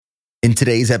In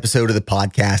today's episode of the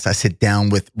podcast, I sit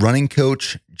down with running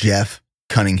coach Jeff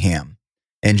Cunningham.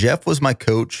 And Jeff was my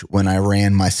coach when I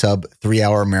ran my sub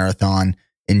 3-hour marathon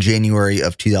in January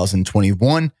of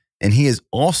 2021. And he is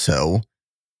also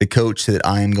the coach that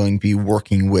I am going to be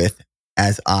working with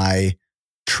as I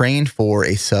train for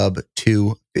a sub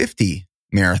 250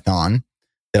 marathon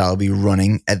that I'll be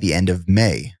running at the end of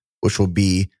May, which will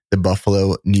be the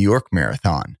Buffalo, New York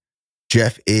Marathon.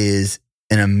 Jeff is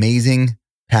an amazing,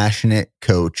 passionate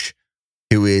coach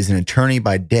who is an attorney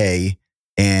by day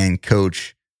and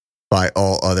coach by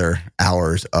all other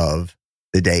hours of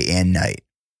the day and night.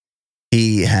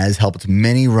 He has helped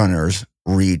many runners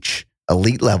reach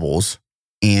elite levels,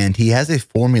 and he has a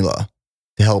formula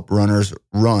to help runners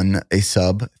run a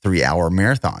sub 3-hour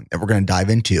marathon that we're going to dive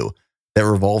into that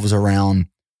revolves around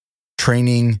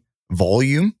training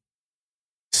volume,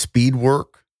 speed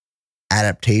work,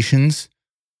 adaptations,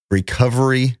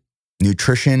 recovery,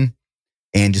 nutrition,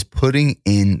 and just putting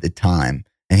in the time.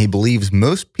 And he believes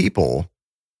most people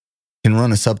can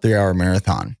run a sub 3-hour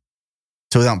marathon.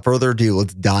 So without further ado,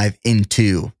 let's dive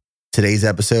into today's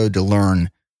episode to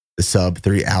learn the sub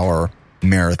 3-hour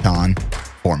marathon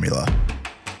formula.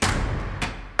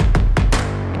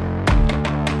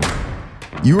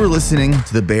 You are listening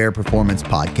to the Bear Performance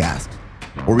Podcast,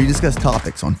 where we discuss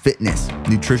topics on fitness,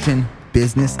 nutrition,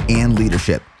 business, and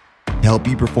leadership to help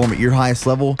you perform at your highest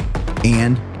level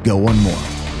and go one more.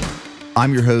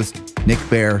 I'm your host, Nick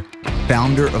Bear,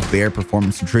 founder of Bear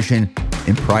Performance Nutrition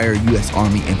and prior U.S.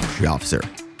 Army infantry officer.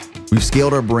 We've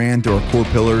scaled our brand through our core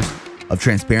pillars of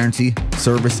transparency,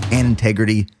 service, and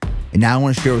integrity. And now I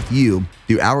want to share with you,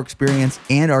 through our experience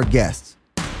and our guests,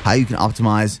 how you can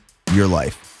optimize your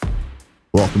life.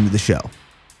 Welcome to the show.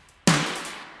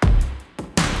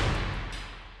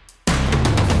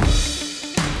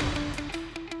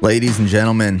 Ladies and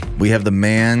gentlemen, we have the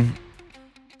man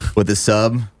with the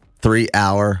sub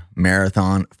 3-hour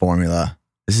marathon formula.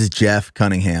 This is Jeff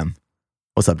Cunningham.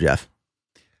 What's up, Jeff?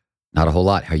 Not a whole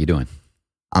lot. How you doing?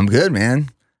 I'm good, man.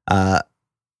 I'm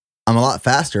a lot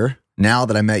faster now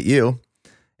that I met you,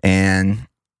 and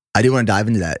I do want to dive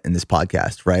into that in this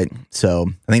podcast, right? So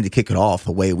I think to kick it off,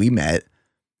 the way we met, it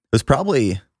was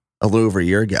probably a little over a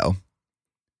year ago.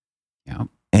 Yeah.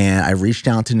 And I reached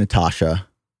out to Natasha,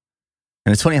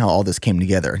 and it's funny how all this came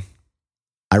together.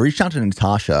 I reached out to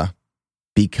Natasha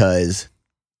because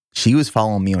she was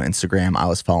following me on Instagram. I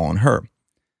was following her.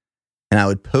 And I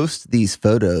would post these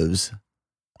photos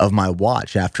of my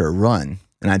watch after a run.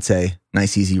 And I'd say,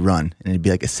 nice, easy run. And it'd be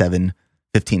like a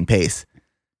 7:15 pace.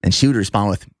 And she would respond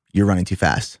with, you're running too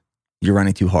fast. You're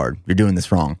running too hard. You're doing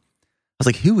this wrong. I was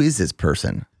like, who is this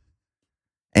person?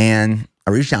 And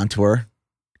I reached out to her,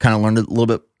 kind of learned a little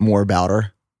bit more about her.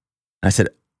 And I said,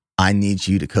 I need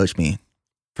you to coach me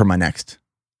for my next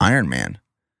Ironman.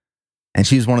 And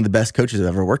she was one of the best coaches I've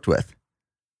ever worked with.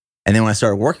 And then when I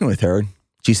started working with her,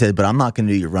 she said, but I'm not going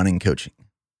to do your running coaching.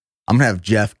 I'm going to have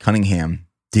Jeff Cunningham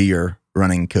do your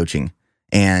running coaching.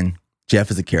 And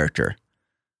Jeff is a character.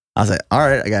 I was like, all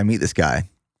right, I got to meet this guy.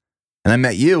 And I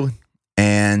met you,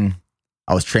 and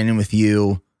I was training with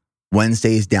you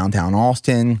Wednesdays downtown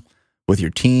Austin with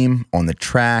your team on the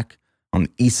track, on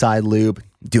the East Side Loop,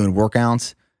 doing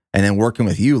workouts. And then working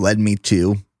with you led me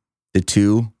to the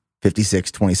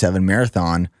 2:56:27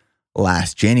 marathon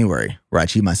last January, where I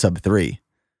achieved my sub 3.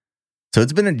 So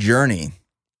it's been a journey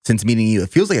since meeting you. It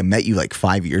feels like I met you like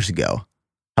 5 years ago.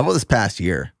 How about this past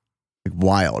year? Like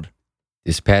wild.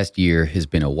 This past year has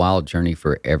been a wild journey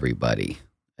for everybody.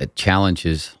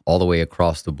 Challenges all the way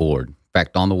across the board. In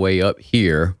fact, on the way up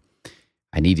here,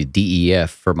 I needed DEF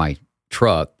for my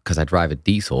truck because I drive a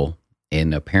diesel.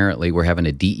 And apparently we're having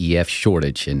a DEF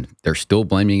shortage, and they're still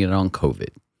blaming it on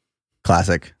COVID.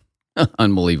 Classic.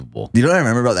 Unbelievable. You know what I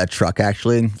remember about that truck,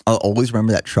 actually? I'll always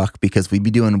remember that truck because we'd be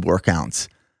doing workouts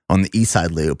on the East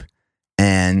Side Loop,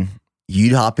 and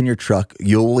you'd hop in your truck.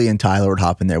 Yoli and Tyler would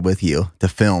hop in there with you to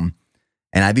film,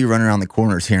 and I'd be running around the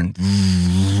corners hearing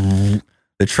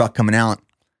the truck coming out,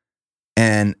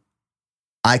 and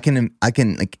I can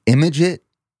like imagine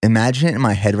it in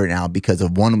my head right now because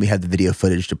of one, we had the video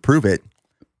footage to prove it,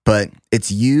 but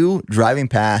it's you driving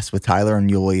past with Tyler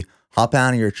and Yuli, hop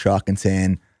out of your truck and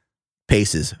saying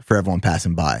paces for everyone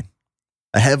passing by.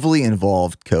 A heavily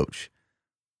involved coach.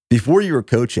 Before you were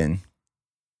coaching,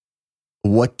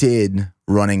 what did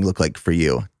running look like for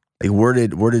you? Like where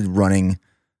did running,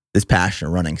 this passion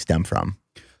of running stem from?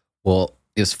 Well,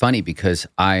 it was funny because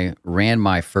I ran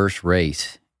my first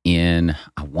race in,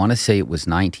 I want to say it was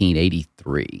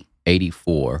 1983,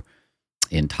 84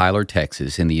 in Tyler,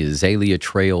 Texas, in the Azalea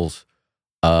Trails,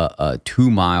 a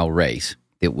 2-mile race.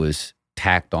 It was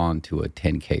tacked on to a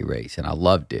 10K race, and I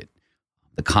loved it.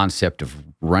 the concept of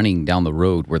running down the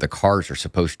road where the cars are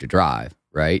supposed to drive,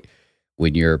 right?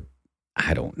 When you're,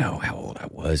 I don't know how old I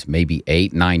was, maybe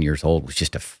 8, 9 years old, was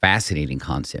just a fascinating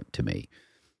concept to me.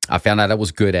 I found out I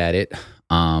was good at it,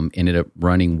 ended up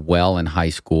running well in high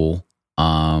school,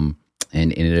 and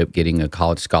ended up getting a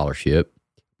college scholarship,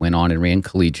 went on and ran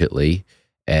collegiately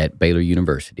at Baylor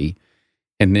University,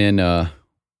 and then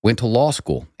went to law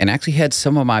school and actually had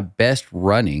some of my best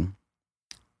running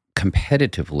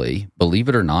competitively, believe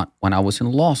it or not, when I was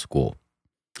in law school.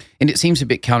 And it seems a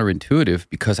bit counterintuitive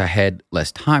because I had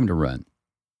less time to run.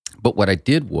 But what I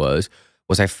did was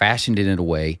I fashioned it in a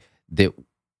way that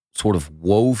sort of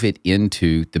wove it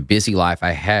into the busy life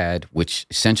I had, which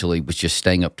essentially was just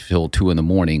staying up till 2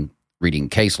 a.m. reading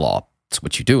case law. That's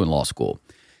what you do in law school.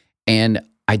 And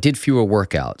I did fewer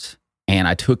workouts, and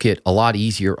I took it a lot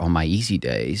easier on my easy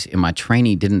days, and my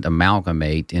training didn't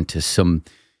amalgamate into some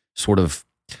sort of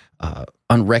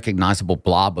unrecognizable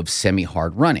blob of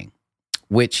semi-hard running,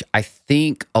 which I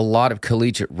think a lot of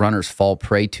collegiate runners fall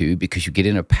prey to because you get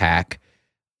in a pack,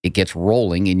 it gets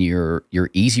rolling in your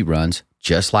easy runs,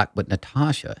 just like what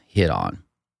Natasha hit on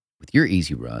with your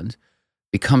easy runs,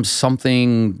 becomes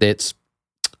something that's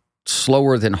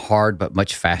slower than hard, but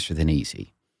much faster than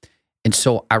easy. And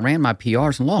so I ran my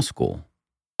PRs in law school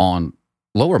on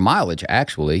lower mileage,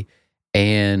 actually,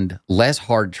 and less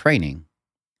hard training.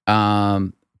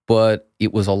 But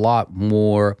it was a lot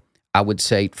more, I would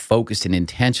say, focused and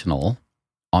intentional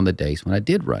on the days when I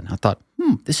did run. I thought,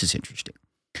 this is interesting.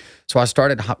 So I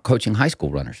started coaching high school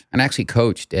runners, and actually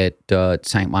coached at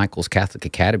St. Michael's Catholic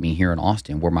Academy here in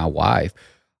Austin, where my wife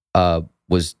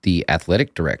was the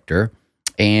athletic director.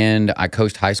 And I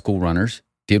coached high school runners,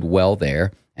 did well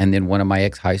there. And then one of my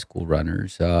ex-high school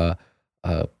runners got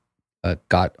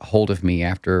hold of me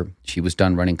after she was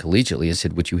done running collegiately and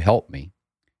said, would you help me?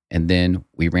 And then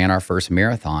we ran our first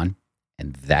marathon,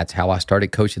 and that's how I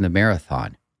started coaching the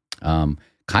marathon.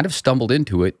 Kind of stumbled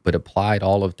into it, but applied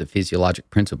all of the physiologic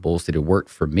principles that had worked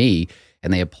for me,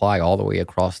 and they apply all the way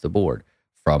across the board,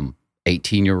 from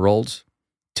 18-year-olds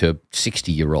to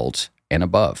 60-year-olds and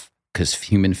above, because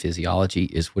human physiology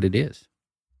is what it is.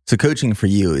 So coaching for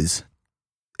you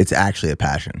it's actually a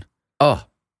passion. Oh,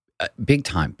 big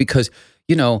time. Because,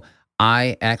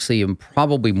 I actually am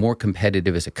probably more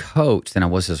competitive as a coach than I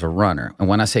was as a runner. And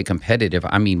when I say competitive,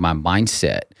 I mean my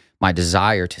mindset, my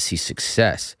desire to see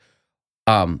success.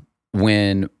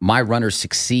 When my runners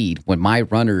succeed, when my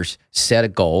runners set a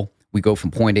goal, we go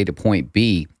from point A to point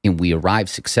B and we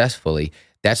arrive successfully,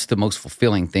 that's the most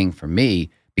fulfilling thing for me,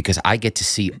 because I get to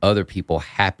see other people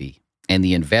happy. And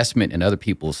the investment in other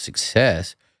people's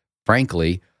success,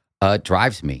 frankly,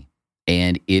 drives me,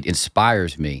 and it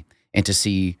inspires me. And to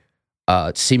see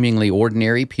seemingly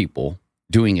ordinary people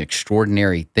doing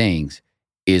extraordinary things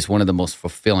is one of the most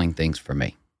fulfilling things for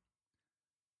me.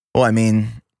 Well, I mean,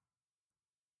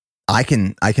 I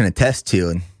can attest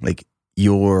to like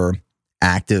your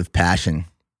active passion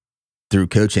through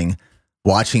coaching,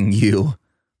 watching you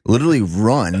literally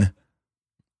run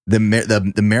the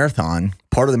marathon,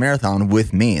 part of the marathon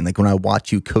with me. And like when I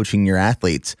watch you coaching your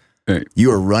athletes, right,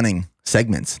 you are running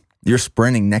segments. You're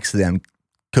sprinting next to them,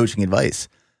 coaching advice.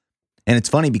 And it's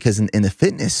funny because in the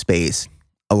fitness space,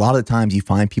 a lot of the times you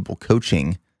find people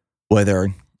coaching, whether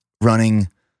running,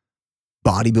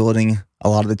 bodybuilding, a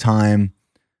lot of the time,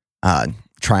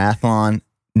 triathlon,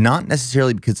 not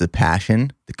necessarily because of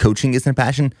passion. The coaching isn't a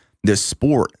passion. The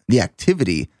sport, the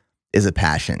activity is a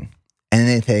passion. And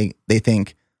then they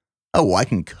think, oh, well, I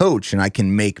can coach and I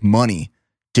can make money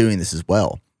doing this as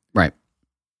well. Right.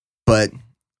 But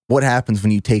what happens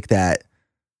when you take that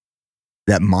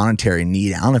monetary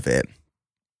need out of it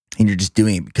and you're just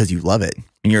doing it because you love it,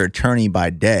 and you're an attorney by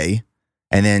day,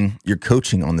 and then you're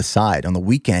coaching on the side? On the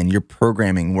weekend, you're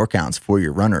programming workouts for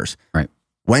your runners. Right.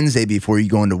 Wednesday, before you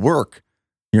go into work,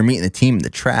 you're meeting the team at the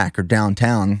track or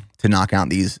downtown to knock out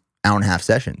these hour-and-a-half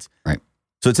sessions. Right.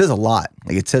 So it says a lot.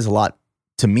 Like, it says a lot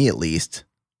to me, at least.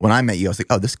 When I met you, I was like,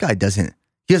 oh, this guy doesn't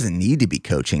need to be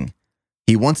coaching.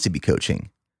 He wants to be coaching.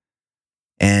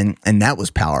 And that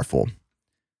was powerful.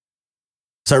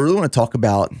 So I really want to talk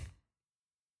about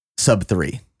sub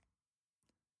 3.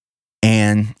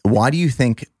 And why do you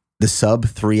think the sub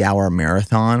 3 hour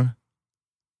marathon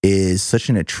is such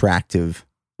an attractive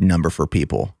number for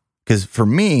people? Because for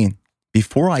me,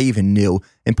 before I even knew,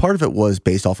 and part of it was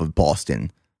based off of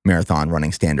Boston marathon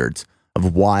running standards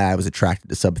of why I was attracted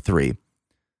to sub 3.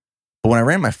 But when I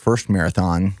ran my first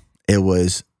marathon, it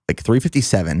was like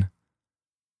 3:57.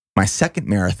 My second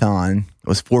marathon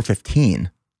was 4:15.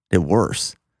 It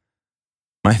worse.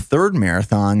 My third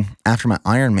marathon after my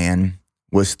Ironman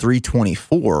was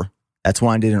 3:24. That's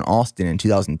what I did in Austin in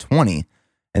 2020.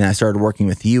 And then I started working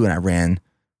with you and I ran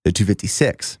the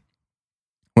 256.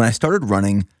 When I started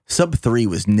running, sub 3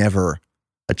 was never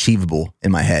achievable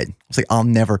in my head. It's like,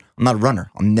 I'm not a runner.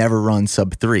 I'll never run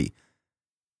sub 3.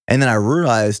 And then I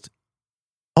realized,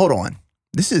 hold on,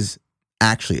 this is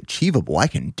actually achievable. I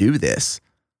can do this.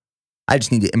 I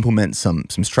just need to implement some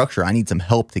structure. I need some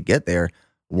help to get there.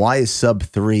 Why is sub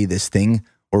 3 this thing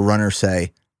where runners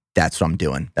say, that's what I'm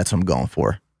doing. That's what I'm going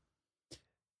for?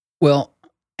 Well,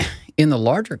 in the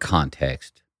larger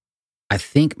context, I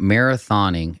think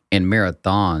marathoning and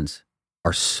marathons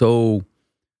are so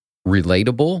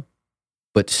relatable,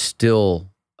 but still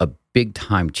a big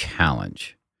time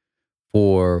challenge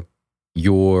for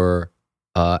your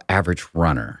average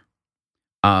runner.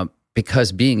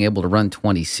 Because being able to run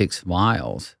 26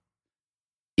 miles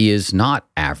is not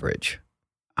average.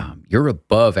 You're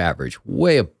above average,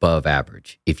 way above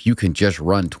average, if you can just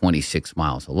run 26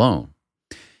 miles alone.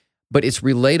 But it's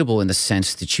relatable in the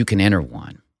sense that you can enter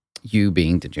one. You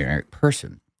being the generic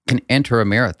person can enter a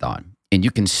marathon and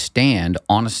you can stand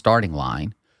on a starting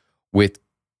line with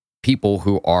people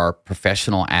who are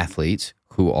professional athletes,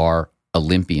 who are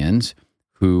Olympians,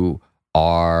 who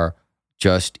are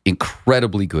just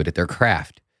incredibly good at their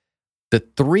craft. The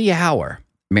 3-hour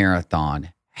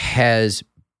marathon has,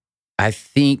 I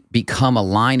think, become a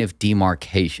line of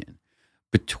demarcation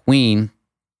between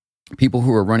people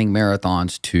who are running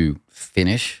marathons to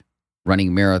finish,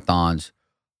 running marathons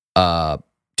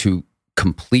to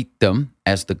complete them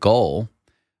as the goal,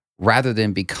 rather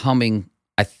than becoming,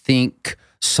 I think,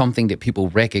 something that people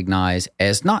recognize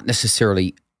as not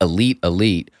necessarily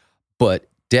elite, but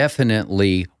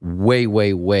definitely way,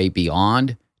 way, way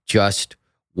beyond just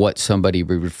what somebody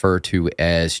would refer to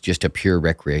as just a pure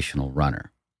recreational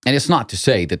runner. And it's not to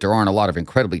say that there aren't a lot of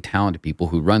incredibly talented people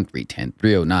who run 310,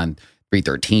 309,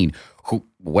 313, who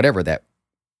whatever that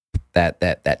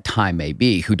time may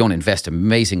be, who don't invest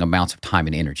amazing amounts of time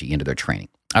and energy into their training.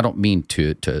 I don't mean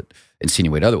to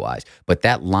insinuate otherwise, but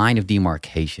that line of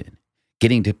demarcation,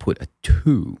 getting to put a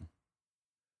 2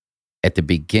 at the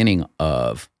beginning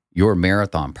of your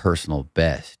marathon personal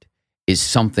best, is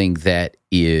something that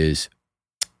is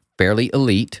fairly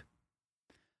elite.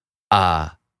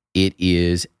 It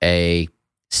is a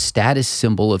status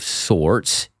symbol of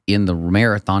sorts in the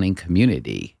marathoning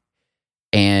community,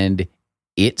 and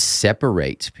it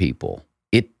separates people.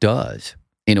 It does,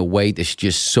 in a way that's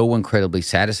just so incredibly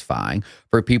satisfying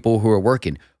for people who are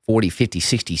working 40, 50,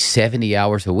 60, 70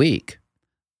 hours a week,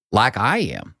 like I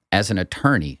am as an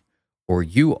attorney, or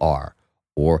you are,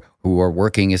 or who are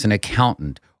working as an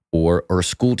accountant or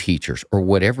school teachers, or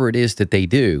whatever it is that they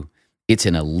do. It's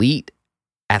an elite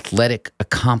athletic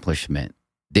accomplishment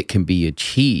that can be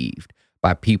achieved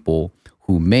by people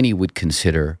who many would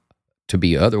consider to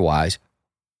be otherwise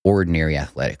ordinary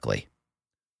athletically.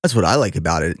 That's what I like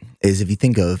about it, is if you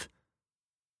think of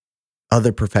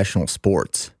other professional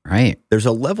sports, right? There's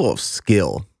a level of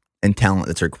skill and talent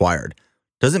that's required.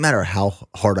 Doesn't matter how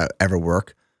hard I ever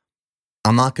work.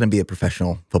 I'm not going to be a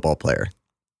professional football player.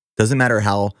 Doesn't matter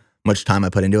how much time I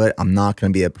put into it. I'm not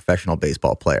going to be a professional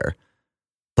baseball player.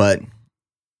 But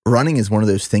running is one of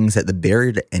those things that the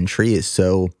barrier to entry is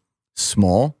so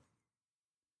small.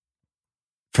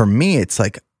 For me, it's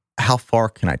like, how far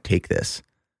can I take this?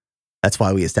 That's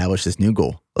why we established this new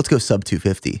goal. Let's go sub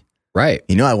 250. Right.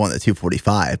 You know, I want the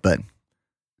 245, but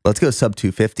let's go sub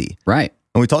 250. Right.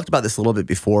 And we talked about this a little bit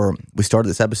before we started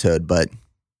this episode, but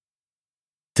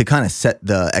to kind of set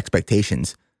the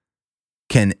expectations,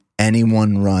 can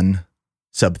anyone run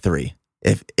sub 3?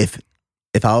 If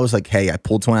I was like, hey, I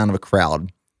pulled someone out of a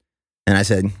crowd and I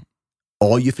said,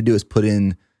 all you have to do is put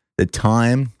in the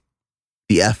time,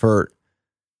 the effort,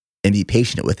 and be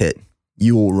patient with it,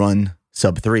 you will run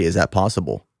sub 3. Is that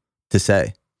possible to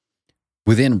say?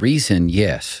 Within reason,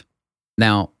 yes.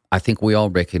 Now, I think we all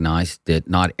recognize that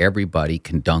not everybody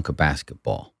can dunk a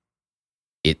basketball.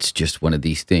 It's just one of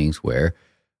these things where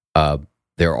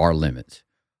there are limits.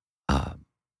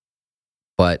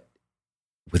 But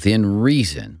within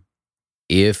reason,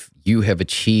 if you have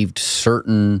achieved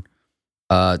certain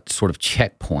sort of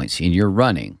checkpoints in your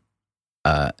running,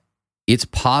 it's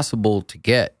possible to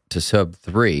get to sub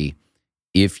 3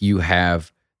 if you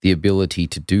have the ability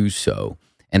to do so.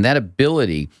 And that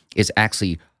ability is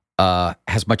actually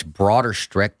has much broader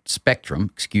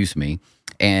spectrum,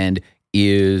 and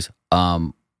is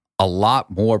a lot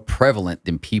more prevalent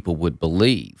than people would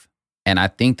believe. And I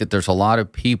think that there's a lot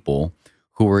of people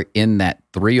who are in that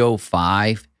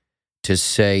 305 to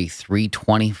say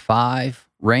 325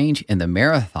 range in the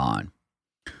marathon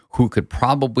who could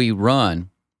probably run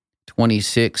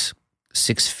 26,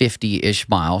 650-ish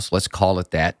miles, let's call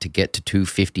it that, to get to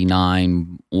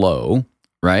 259 low,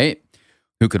 right?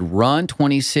 Who could run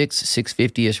 26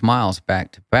 650-ish miles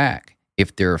back to back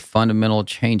if there are fundamental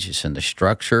changes in the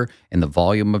structure and the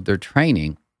volume of their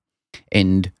training,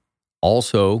 and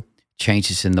also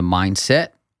changes in the mindset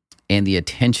and the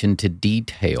attention to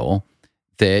detail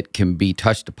that can be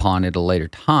touched upon at a later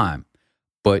time.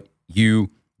 But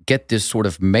you get this sort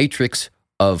of matrix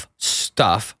of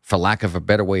stuff, for lack of a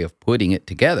better way of putting it,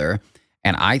 together.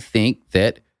 And I think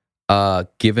that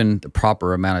given the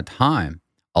proper amount of time,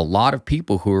 a lot of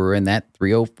people who are in that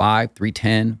 305,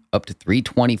 310, up to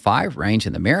 325 range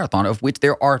in the marathon, of which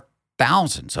there are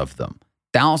thousands of them,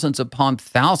 thousands upon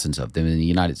thousands of them in the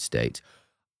United States,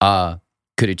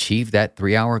 could achieve that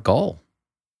 3-hour goal.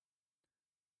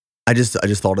 I just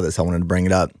thought of this. I wanted to bring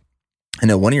it up. I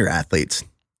know one of your athletes,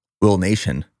 Will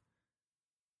Nation,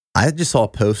 I just saw a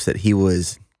post that he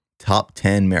was top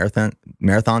 10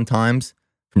 marathon times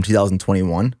from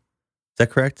 2021. Is that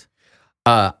correct?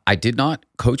 I did not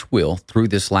coach Will through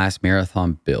this last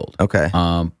marathon build. Okay.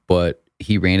 But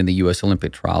he ran in the U.S.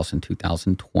 Olympic trials in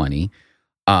 2020.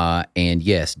 And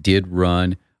yes, did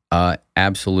run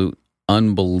absolute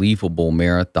unbelievable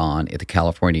marathon at the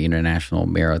California International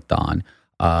Marathon.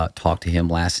 Talked to him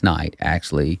last night,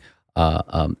 actually,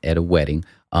 at a wedding.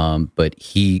 But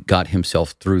he got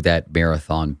himself through that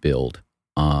marathon build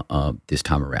this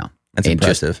time around. That's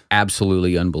impressive. Just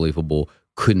absolutely unbelievable.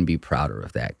 Couldn't be prouder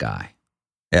of that guy.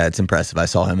 Yeah, it's impressive. I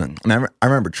saw him. I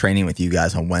remember training with you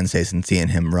guys on Wednesdays and seeing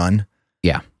him run.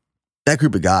 Yeah. That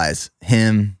group of guys,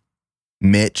 him,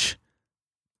 Mitch,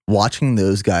 watching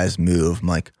those guys move, I'm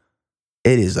like,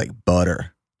 it is like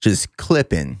butter, just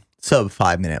clipping sub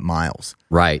 5-minute miles.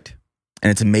 Right.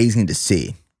 And it's amazing to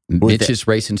see. Mitch is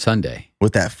racing Sunday.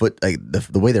 With that foot, like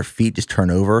the way their feet just turn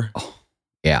over. Oh,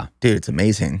 yeah. Dude, it's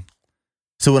amazing.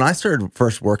 So when I started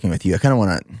first working with you, I kind of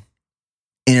want to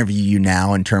interview you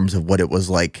now in terms of what it was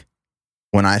like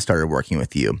when I started working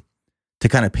with you, to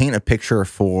kind of paint a picture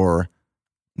for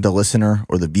the listener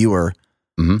or the viewer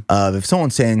of if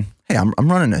someone's saying, hey, I'm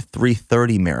running a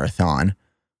 3:30 marathon.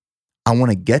 I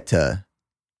want to get to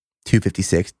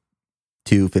 2:56,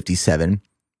 2:57.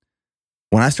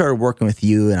 When I started working with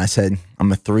you and I said,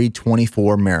 I'm a 3:24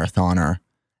 marathoner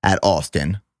at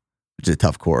Austin, which is a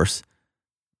tough course.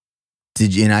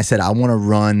 And I said, I want to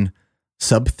run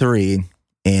sub 3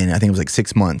 in, I think it was like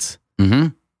 6 months. Mm-hmm.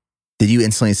 Did you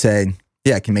instantly say,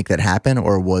 yeah, I can make that happen?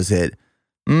 Or was it,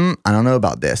 I don't know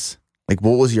about this? Like,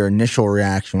 what was your initial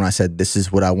reaction when I said, this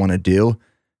is what I want to do?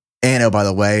 And oh, by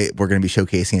the way, we're going to be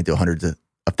showcasing it to hundreds of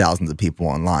thousands of people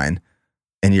online,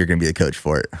 and you're going to be the coach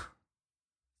for it.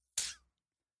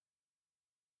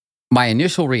 My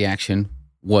initial reaction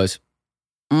was,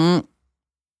 we're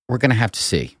going to have to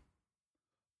see.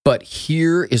 But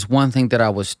here is one thing that I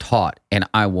was taught, and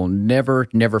I will never,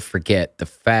 never forget the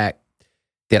fact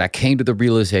that I came to the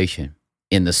realization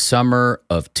in the summer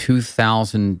of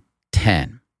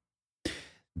 2010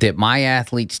 that my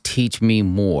athletes teach me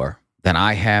more than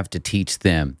I have to teach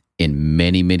them in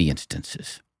many, many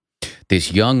instances.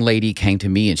 This young lady came to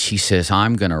me and she says,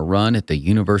 I'm going to run at the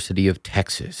University of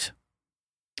Texas.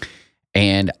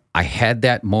 And I had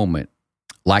that moment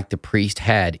like the priest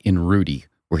had in Rudy,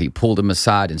 where he pulled him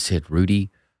aside and said, Rudy,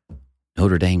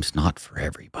 Notre Dame's not for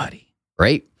everybody,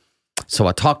 right? So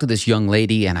I talked to this young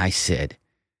lady and I said,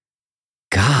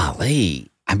 golly,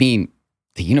 I mean,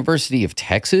 the University of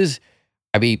Texas,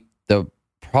 I mean,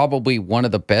 probably one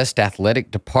of the best athletic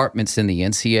departments in the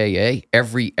NCAA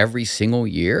every single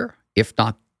year, if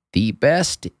not the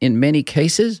best in many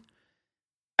cases.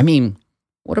 I mean,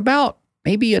 what about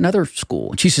maybe another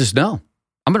school? And she says, no,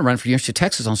 I'm going to run for the University of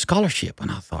Texas on scholarship.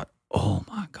 And I thought, oh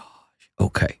my gosh,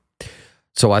 okay.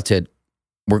 So I said,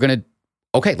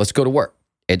 let's go to work.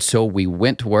 And so we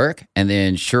went to work, and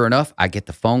then sure enough, I get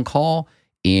the phone call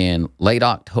in late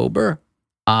October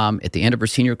at the end of her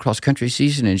senior cross-country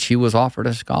season, and she was offered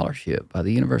a scholarship by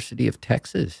the University of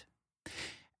Texas.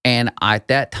 And at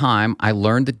that time, I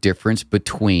learned the difference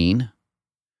between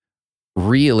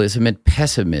realism and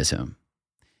pessimism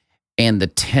and the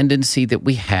tendency that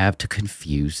we have to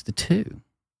confuse the two.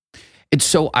 And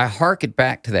so I harkened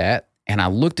back to that, and I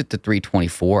looked at the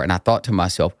 324, and I thought to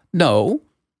myself, no,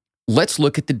 let's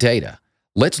look at the data.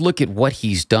 Let's look at what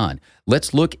he's done.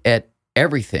 Let's look at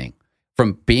everything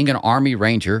from being an Army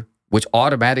Ranger, which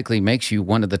automatically makes you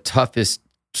one of the toughest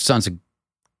sons of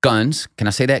guns. Can I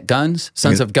say that? Guns?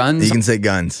 Sons of guns? You can say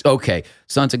guns. Okay.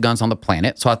 Sons of guns on the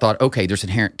planet. So I thought, okay, there's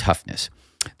inherent toughness.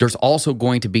 There's also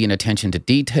going to be an attention to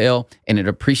detail and an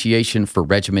appreciation for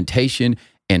regimentation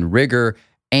and rigor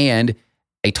and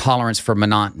a tolerance for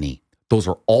monotony. Those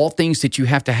are all things that you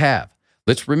have to have.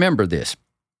 Let's remember this.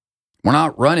 We're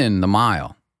not running the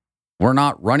mile. We're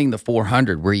not running the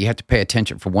 400 where you have to pay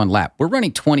attention for one lap. We're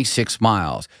running 26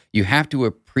 miles. You have to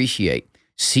appreciate,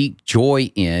 seek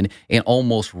joy in, and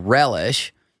almost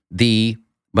relish the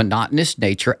monotonous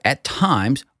nature at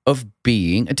times of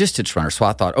being a distance runner. So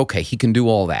I thought, okay, he can do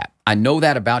all that. I know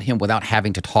that about him without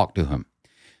having to talk to him.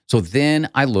 So then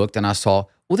I looked and I saw,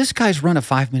 well, this guy's run a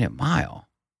 5-minute mile.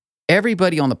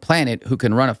 Everybody on the planet who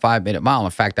can run a 5-minute mile,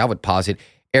 in fact, I would posit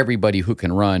everybody who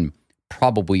can run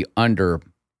probably under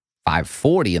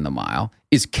 5:40 in the mile,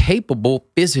 is capable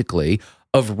physically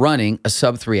of running a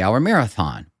sub 3-hour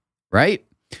marathon, right?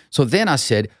 So then I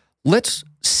said, let's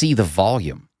see the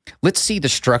volume. Let's see the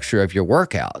structure of your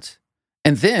workouts.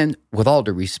 And then, with all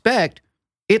due respect,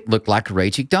 it looked like a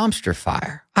raging dumpster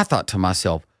fire. I thought to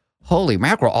myself, holy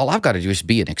mackerel, all I've got to do is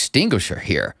be an extinguisher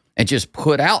here and just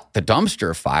put out the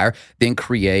dumpster fire, then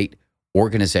create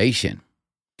organization,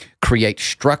 create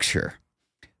structure,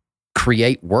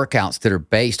 create workouts that are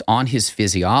based on his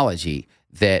physiology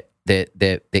that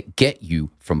get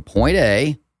you from point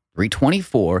A,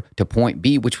 324, to point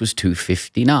B, which was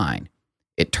 259.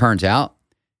 It turns out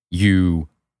you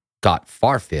got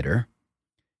far fitter,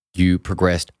 you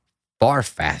progressed far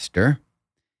faster,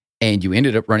 and you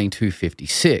ended up running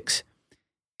 256.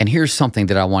 And here's something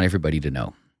that I want everybody to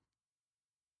know.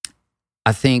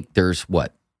 I think there's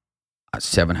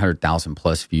 700,000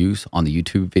 plus views on the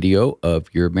YouTube video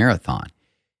of your marathon.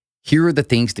 Here are the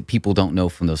things that people don't know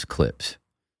from those clips.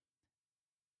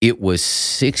 It was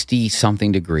 60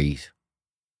 something degrees,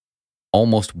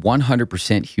 almost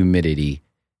 100% humidity,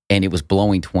 and it was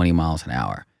blowing 20 miles an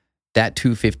hour. That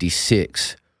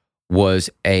 256 was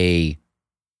a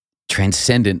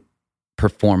transcendent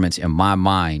performance in my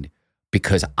mind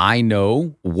because I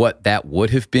know what that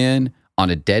would have been on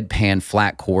a deadpan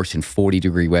flat course in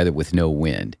 40-degree weather with no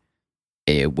wind.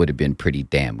 It would have been pretty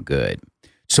damn good.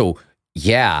 So,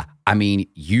 yeah, I mean,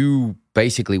 you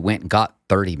basically went and got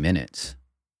 30 minutes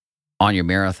on your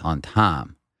marathon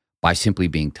time by simply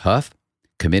being tough,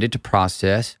 committed to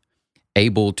process,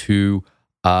 able to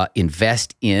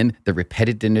invest in the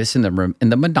repetitiveness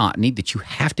and the monotony that you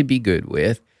have to be good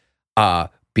with,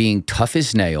 being tough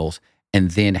as nails,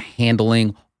 and then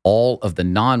handling all of the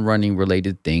non-running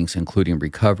related things, including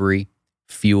recovery,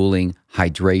 fueling,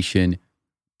 hydration.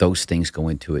 Those things go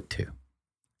into it too.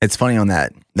 It's funny on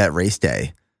that race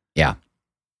day. Yeah.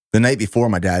 The night before,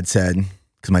 my dad said,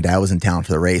 because my dad was in town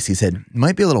for the race, he said, it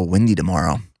might be a little windy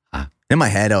tomorrow. In my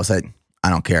head, I was like, I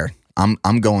don't care.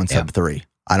 I'm going sub 3.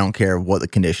 I don't care what the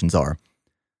conditions are.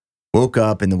 Woke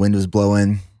up and the wind was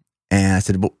blowing, and I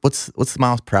said, what's the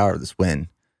miles per hour of this wind?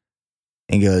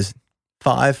 And he goes,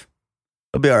 5.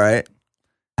 It'll be all right.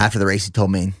 After the race, he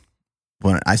told me,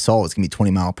 when I saw it was going to be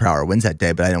 20 mile per hour winds that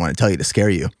day, but I didn't want to tell you to scare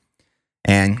you.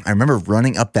 And I remember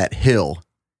running up that hill,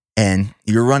 and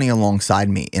you're running alongside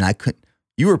me, and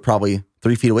you were probably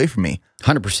 3 feet away from me.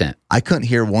 100%. I couldn't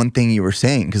hear one thing you were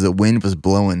saying because the wind was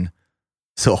blowing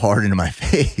so hard into my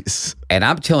face. And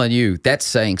I'm telling you, that's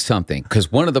saying something,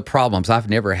 because one of the problems I've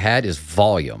never had is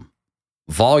volume.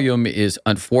 Volume is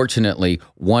unfortunately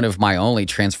one of my only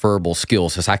transferable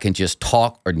skills, as I can just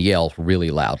talk or yell really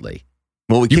loudly.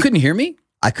 Well, you couldn't hear me?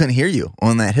 I couldn't hear you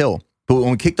on that hill. But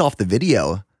when we kicked off the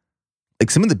video,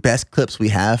 like some of the best clips we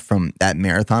have from that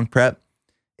marathon prep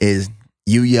is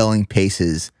you yelling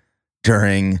paces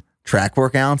during track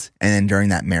workouts and then during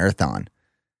that marathon.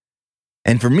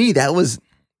 And for me, that was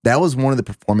one of the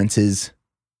performances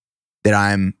that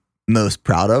I'm most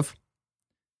proud of,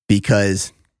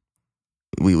 because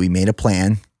we made a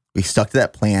plan. We stuck to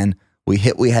that plan. We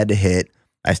hit what we had to hit.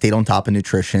 I stayed on top of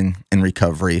nutrition and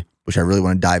recovery, which I really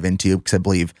want to dive into because I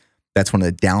believe that's one of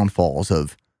the downfalls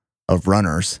of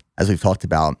runners, as we've talked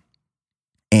about.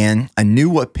 And I knew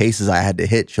what paces I had to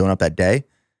hit showing up that day,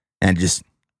 and just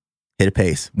hit a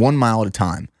pace 1 mile at a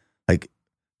time. Like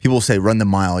people say, run the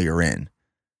mile you're in.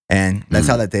 And that's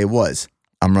how that day was.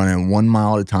 I'm running 1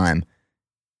 mile at a time,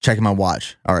 checking my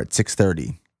watch. All right,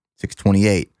 6:30,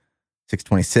 6:28,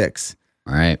 6:26.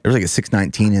 All right. There was like a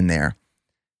 6:19 in there.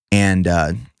 And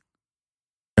I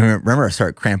remember I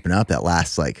started cramping up that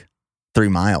last 3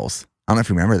 miles. I don't know if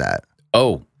you remember that.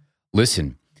 Oh,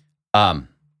 listen,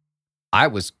 I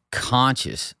was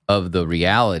conscious of the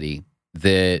reality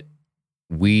that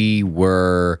we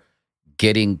were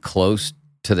getting close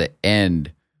to the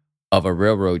end of a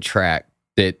railroad track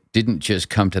that didn't just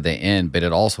come to the end, but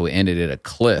it also ended at a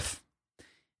cliff.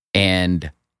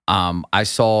 And I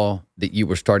saw that you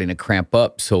were starting to cramp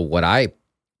up. So what I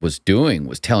was doing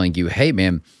was telling you, hey,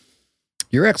 man,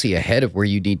 you're actually ahead of where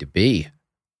you need to be.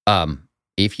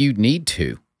 If you need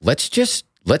to, let's just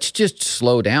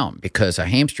slow down, because a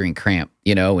hamstring cramp,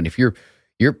 and if your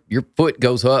foot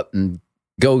goes up and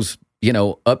goes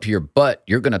up to your butt,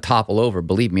 you're going to topple over.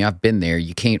 Believe me, I've been there.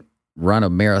 You can't run a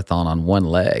marathon on one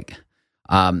leg.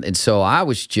 And so I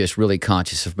was just really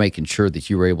conscious of making sure that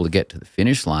you were able to get to the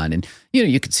finish line. And,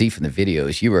 you could see from the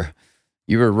videos, you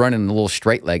were running a little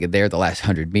straight-legged there the last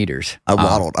 100 meters. I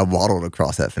waddled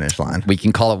across that finish line. We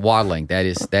can call it waddling. That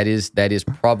is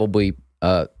probably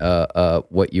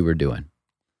what you were doing.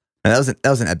 And that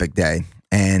was an epic day.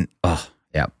 And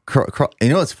yeah.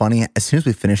 What's funny? As soon as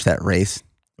we finished that race,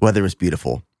 weather was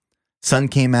beautiful. Sun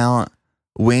came out,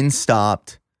 wind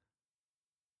stopped.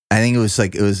 I think it was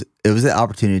the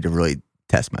opportunity to really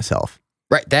test myself.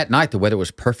 Right. That night, the weather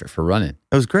was perfect for running.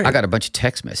 It was great. I got a bunch of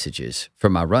text messages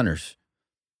from my runners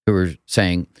who were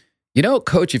saying,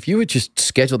 Coach, if you would just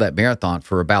schedule that marathon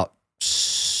for about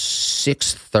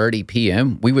 6:30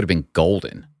 p.m., we would have been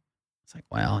golden. It's like,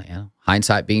 well,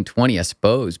 hindsight being 20, I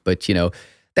suppose. But,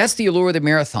 that's the allure of the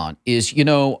marathon is, you're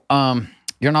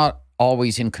not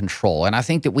always in control. And I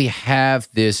think that we have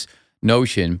this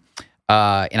notion,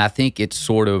 and I think it's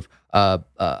sort of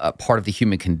a part of the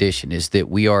human condition, is that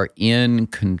we are in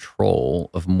control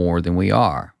of more than we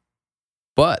are.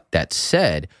 But that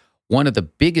said, one of the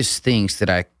biggest things that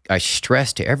I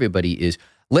stress to everybody is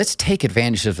let's take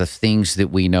advantage of the things that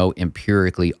we know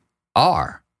empirically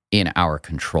are in our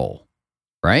control,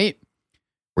 right?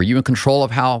 Were you in control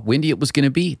of how windy it was going to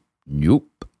be?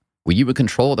 Nope. Were you in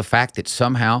control of the fact that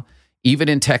somehow, even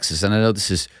in Texas, and I know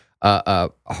this is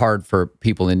hard for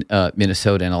people in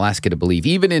Minnesota and Alaska to believe,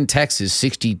 even in Texas,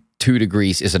 62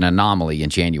 degrees is an anomaly in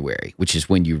January, which is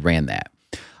when you ran that.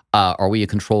 Are we in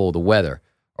control of the weather?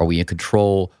 Are we in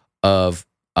control of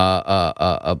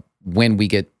when we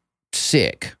get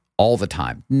sick all the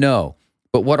time? No.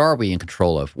 But what are we in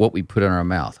control of? What we put in our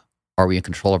mouth. Are we in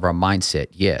control of our mindset?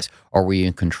 Yes. Are we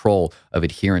in control of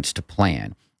adherence to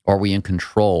plan? Are we in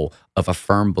control of a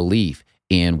firm belief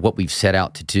in what we've set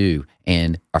out to do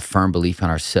and a firm belief in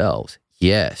ourselves?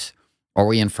 Yes. Are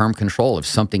we in firm control of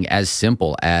something as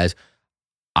simple as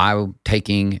I'm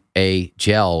taking a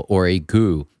gel or a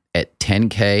goo at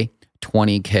 10K,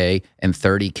 20K, and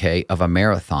 30K of a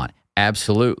marathon?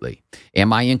 Absolutely.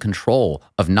 Am I in control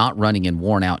of not running in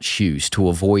worn out shoes to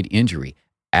avoid injury?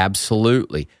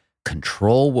 Absolutely.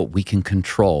 Control what we can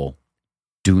control.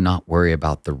 Do not worry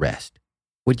about the rest.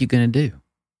 What are you going to do?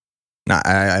 No,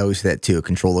 I always say that too.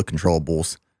 Control the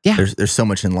controllables. Yeah. There's so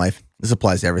much in life. This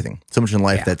applies to everything. So much in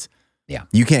life that's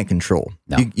you can't control.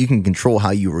 No. You can control how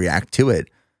you react to it,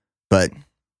 but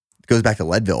it goes back to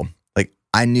Leadville. Like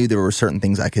I knew there were certain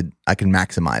things I could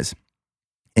maximize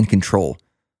and control.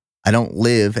 I don't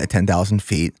live at 10,000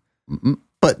 feet,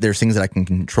 but there's things that I can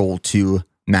control to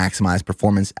maximize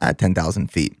performance at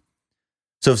 10,000 feet.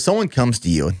 So if someone comes to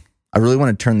you, I really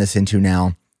want to turn this into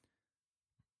now,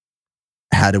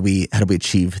 how do we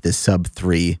achieve this sub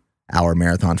 3 hour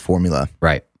marathon formula?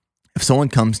 Right. If someone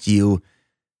comes to you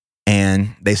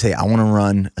and they say, I want to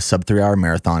run a sub 3 hour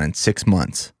marathon in 6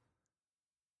 months,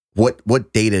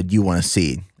 what data do you want to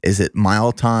see? Is it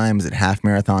mile time? Is it half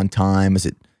marathon time? Is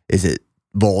it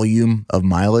volume of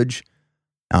mileage?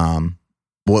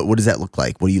 What does that look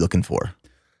like? What are you looking for?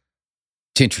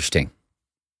 It's interesting.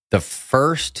 The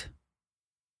first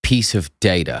piece of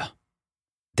data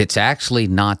that's actually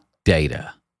not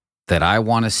data that I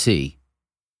want to see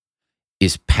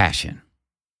is passion.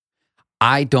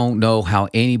 I don't know how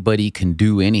anybody can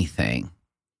do anything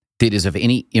that is of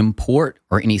any import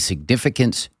or any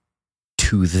significance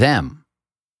to them.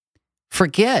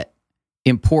 Forget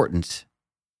importance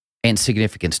and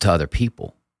significance to other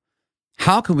people.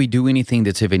 How can we do anything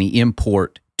that's of any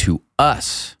import to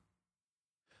us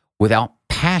without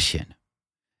passion?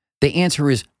 The answer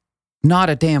is not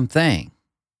a damn thing.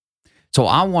 So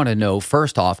I want to know,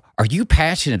 first off, are you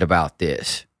passionate about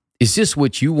this? Is this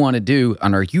what you want to do?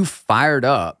 And are you fired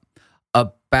up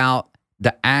about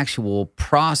the actual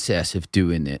process of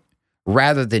doing it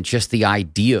rather than just the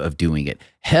idea of doing it?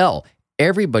 Hell,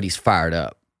 everybody's fired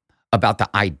up about the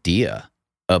idea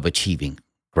of achieving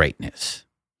greatness.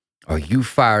 Are you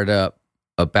fired up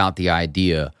about the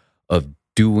idea of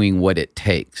doing what it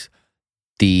takes?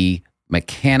 The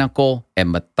mechanical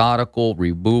and methodical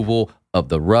removal of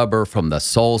the rubber from the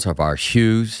soles of our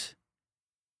shoes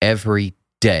every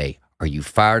day. Are you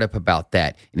fired up about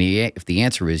that? And if the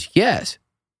answer is yes,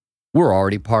 we're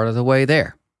already part of the way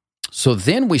there. So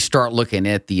then we start looking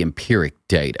at the empiric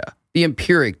data. The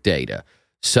empiric data,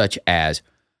 such as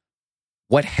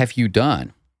what have you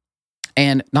done?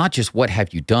 And not just what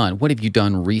have you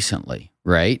done recently,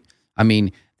 right? I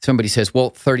mean, somebody says, well,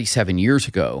 37 years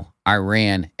ago, I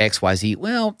ran XYZ.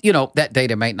 Well, that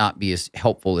data might not be as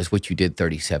helpful as what you did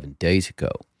 37 days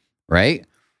ago, right?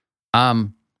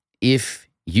 If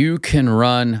you can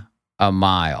run a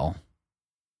mile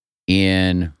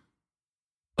in,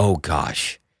 oh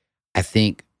gosh, I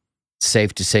think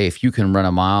safe to say if you can run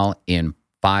a mile in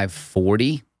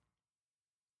 5:40,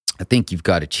 I think you've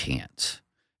got a chance.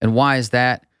 And why is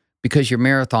that? Because your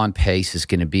marathon pace is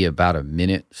going to be about a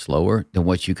minute slower than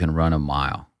what you can run a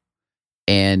mile.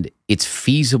 And it's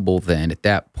feasible then at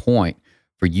that point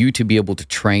for you to be able to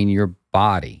train your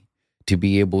body to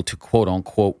be able to quote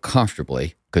unquote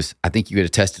comfortably, because I think you get a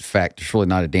tested fact, there's really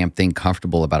not a damn thing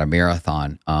comfortable about a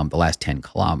marathon the last 10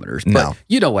 kilometers. But No.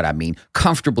 you know what I mean.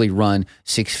 Comfortably run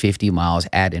 650 miles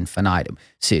ad infinitum,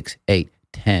 6, 8,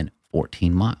 10,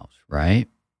 14 miles, right?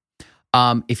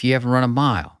 If you haven't run a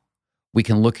mile, we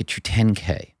can look at your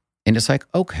 10K. And it's like,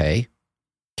 okay,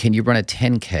 can you run a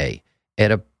 10K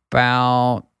at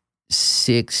about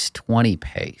 6:20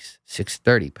 pace,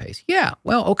 6:30 pace? Yeah,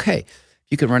 well, okay.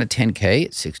 You can run a 10K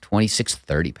at 6:20,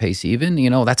 6:30 pace even. You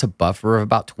know, that's a buffer of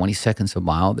about 20 seconds a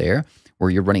mile there where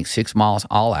you're running 6 miles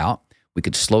all out. We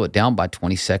could slow it down by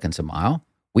 20 seconds a mile.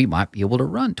 We might be able to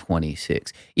run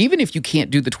 26. Even if you can't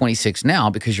do the 26 now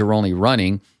because you're only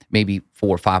running maybe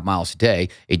 4 or 5 miles a day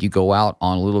and you go out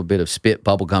on a little bit of spit,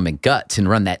 bubble gum, and guts and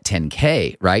run that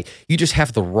 10K, right? You just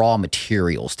have the raw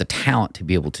materials, the talent to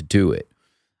be able to do it.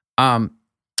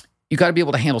 You got to be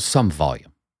able to handle some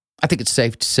volume. I think it's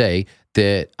safe to say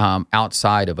that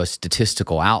outside of a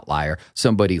statistical outlier,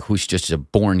 somebody who's just a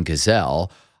born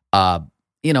gazelle,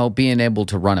 being able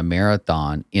to run a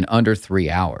marathon in under 3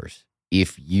 hours,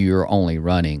 if you're only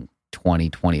running 20,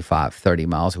 25, 30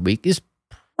 miles a week is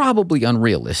probably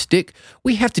unrealistic.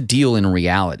 We have to deal in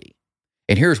reality.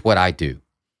 And here's what I do.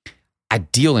 I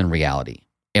deal in reality.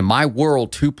 In my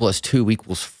world, 2 + 2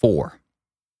 = 4.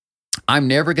 I'm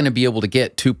never going to be able to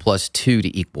get 2 + 2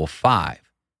 to equal 5.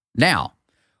 Now,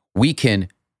 we can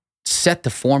set the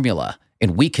formula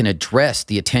and we can address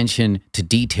the attention to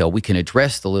detail. We can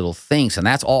address the little things, and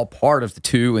that's all part of the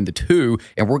 2 and the 2,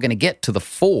 and we're going to get to the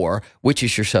 4, which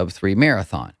is your sub-3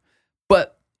 marathon.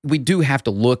 But we do have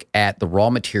to look at the raw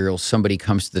materials somebody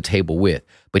comes to the table with.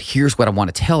 But here's what I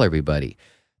want to tell everybody.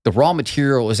 The raw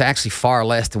material is actually far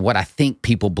less than what I think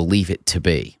people believe it to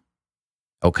be.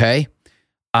 Okay?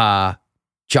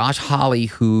 Josh Hawley,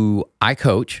 who I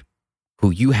coach, who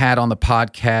you had on the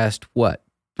podcast,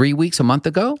 3 weeks, a month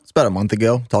ago? It's about a month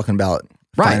ago, talking about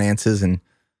finances. And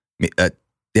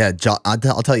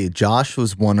I'll tell you, Josh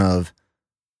was one of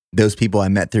those people I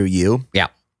met through you. Yeah.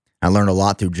 I learned a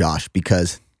lot through Josh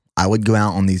because I would go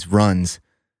out on these runs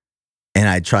and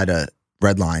I'd try to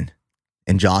redline.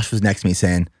 And Josh was next to me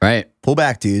saying, right, pull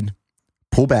back, dude.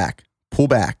 Pull back. Pull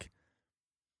back.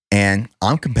 And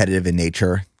I'm competitive in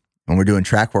nature. When we're doing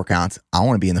track workouts, I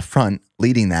want to be in the front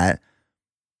leading that.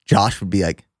 Josh would be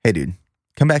like, hey, dude,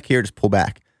 come back here, just pull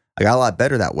back. I got a lot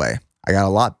better that way. I got a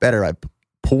lot better at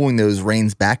pulling those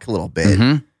reins back a little bit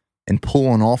and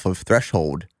pulling off of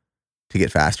threshold to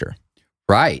get faster.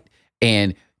 Right.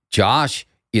 And Josh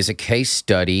is a case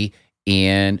study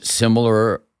in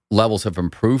similar levels of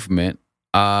improvement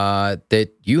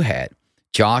that you had.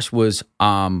 Josh was,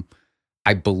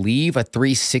 I believe, a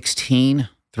 3:16,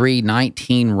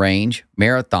 3:19 range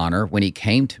marathoner when he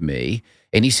came to me.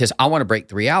 And he says, I want to break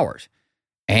 3 hours.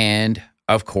 And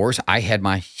of course, I had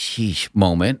my sheesh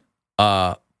moment,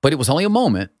 but it was only a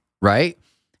moment, right?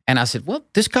 And I said, well,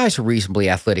 this guy's a reasonably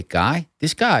athletic guy.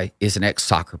 This guy is an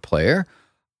ex-soccer player.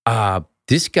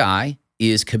 This guy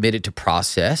is committed to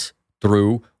process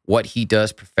through what he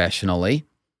does professionally.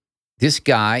 This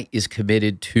guy is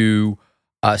committed to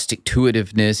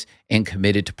stick-to-itiveness and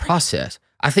committed to process.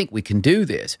 I think we can do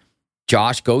this.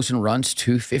 Josh goes and runs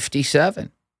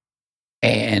 2:57.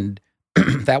 And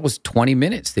that was 20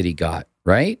 minutes that he got,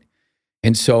 right?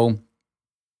 And so,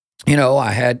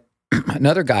 I had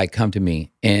another guy come to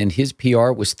me, and his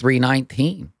PR was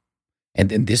 3:19. And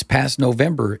then this past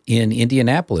November in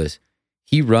Indianapolis,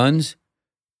 he runs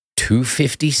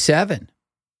 2:57,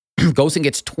 goes and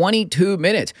gets 22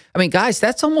 minutes. I mean, guys,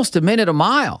 that's almost a minute a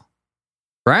mile,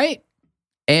 right?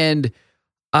 And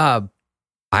I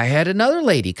had another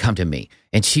lady come to me,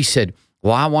 and she said,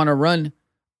 well, I want to run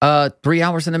 3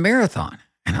 hours in a marathon.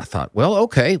 And I thought, well,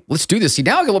 okay, let's do this. See,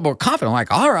 now I get a little more confident. I'm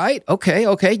like, all right,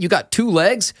 okay. You got 2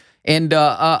 legs and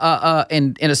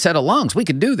a set of lungs. We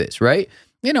could do this, right?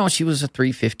 She was a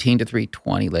 3:15 to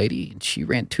 3:20 lady, and she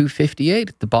ran 2:58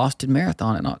 at the Boston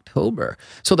Marathon in October.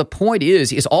 So the point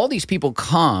is all these people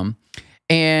come,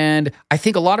 and I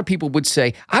think a lot of people would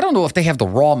say, I don't know if they have the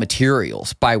raw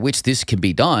materials by which this can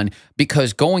be done,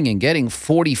 because going and getting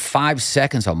 45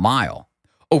 seconds a mile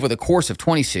over the course of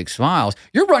 26 miles,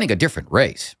 you're running a different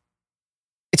race.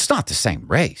 It's not the same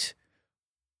race,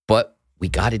 but we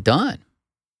got it done.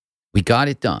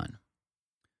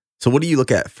 So what do you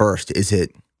look at first? Is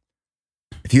it,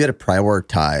 if you had to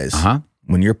prioritize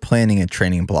when you're planning a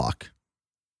training block,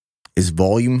 is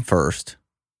volume first,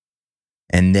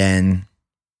 and then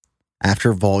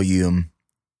after volume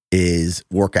is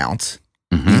workouts,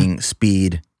 being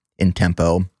speed and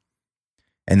tempo,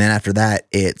 and then after that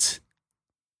it's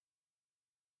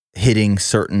hitting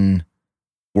certain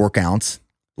workouts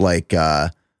like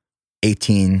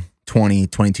 18, 20,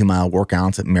 22 mile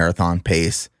workouts at marathon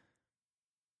pace,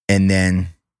 and then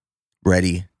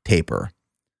ready taper.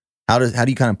 How do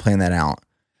you kind of plan that out?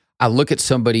 I look at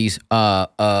somebody's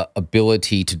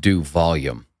ability to do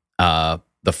volume.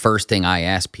 The first thing I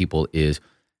ask people is,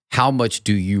 how much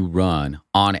do you run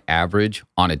on average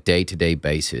on a day-to-day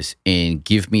basis? And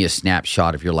give me a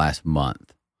snapshot of your last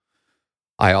month.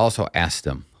 I also ask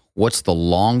them, what's the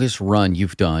longest run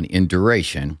you've done in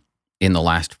duration in the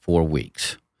last 4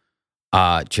 weeks?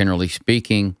 Generally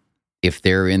speaking, if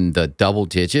they're in the double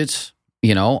digits,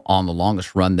 on the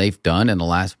longest run they've done in the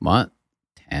last month,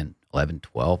 10, 11,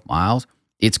 12 miles,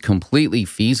 it's completely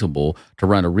feasible to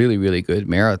run a really, really good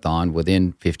marathon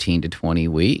within 15 to 20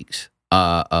 weeks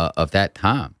of that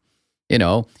time.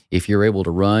 If you're able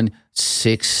to run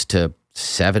 6 to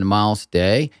 7 miles a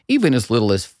day, even as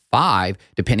little as 5,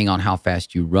 depending on how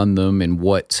fast you run them and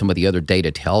what some of the other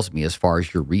data tells me as far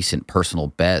as your recent personal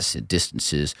bests and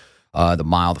distances, the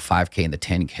mile, the 5K, and the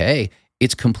 10K,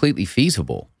 it's completely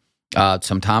feasible.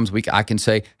 Sometimes I can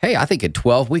say, hey, I think in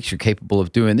 12 weeks you're capable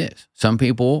of doing this. Some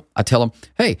people, I tell them,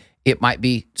 hey, it might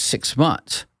be 6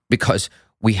 months, because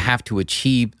we have to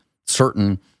achieve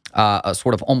certain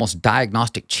sort of almost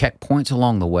diagnostic checkpoints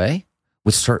along the way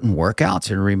with certain workouts.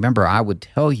 And remember, I would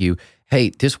tell you,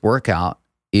 hey, this workout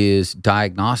is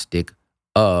diagnostic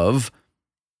of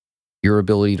your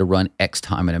ability to run X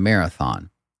time in a marathon.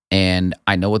 And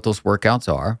I know what those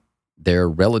workouts are. They're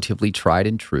relatively tried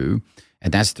and true.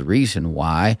 And that's the reason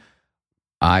why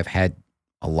I've had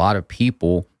a lot of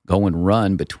people go and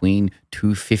run between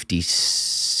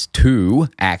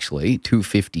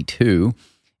 252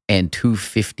 and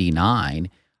 259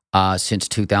 since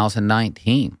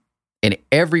 2019. And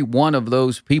every one of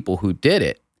those people who did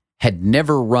it had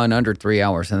never run under 3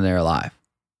 hours in their life,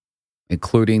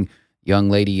 including young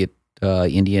lady at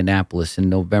Indianapolis in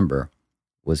November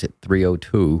was at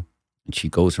 3:02. And she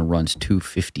goes and runs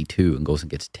 2:52 and goes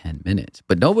and gets 10 minutes.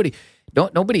 But nobody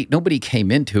came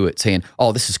into it saying,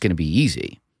 oh, this is going to be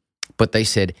easy. But they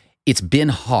said, it's been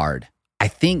hard. I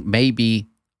think maybe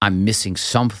I'm missing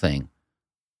something.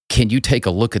 Can you take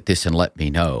a look at this and let me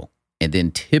know? And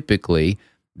then typically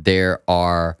there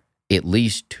are at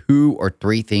least 2 or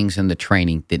 3 things in the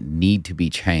training that need to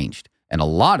be changed. And a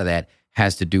lot of that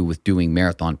has to do with doing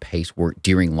marathon pace work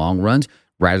during long runs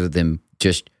rather than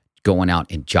just going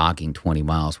out and jogging 20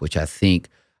 miles, which I think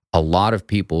a lot of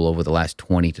people over the last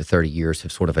 20 to 30 years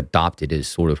have sort of adopted as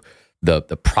sort of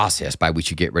the process by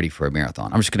which you get ready for a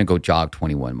marathon. I'm just going to go jog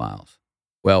 21 miles.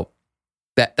 Well,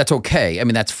 that's okay. I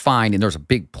mean, that's fine. And there's a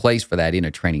big place for that in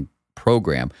a training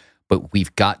program, but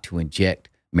we've got to inject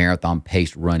marathon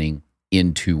paced running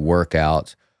into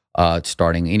workouts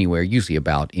starting usually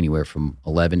about anywhere from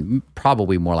 11,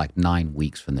 probably more like 9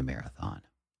 weeks from the marathon.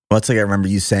 Well, it's like I remember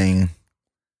you saying,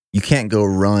 you can't go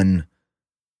run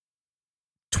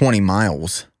 20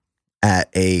 miles at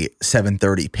a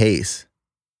 7:30 pace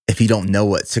if you don't know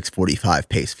what 6:45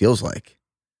 pace feels like.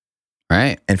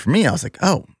 Right. And for me, I was like,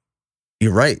 oh,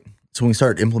 you're right. So when we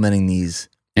started implementing these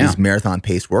marathon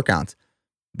paced workouts,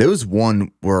 those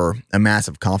were a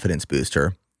massive confidence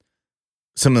booster.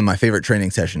 Some of my favorite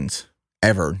training sessions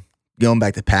ever, going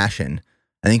back to passion.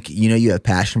 I think, you have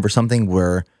passion for something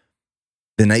where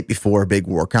the night before a big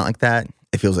workout like that,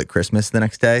 it feels like Christmas the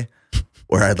next day,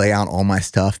 where I'd lay out all my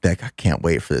stuff, be like, I can't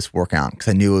wait for this workout. Because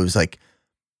I knew it was like,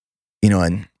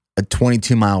 a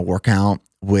 22-mile workout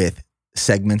with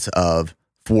segments of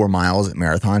 4 miles at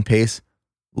marathon pace.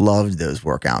 Loved those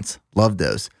workouts. Loved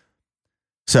those.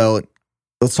 So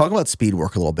let's talk about speed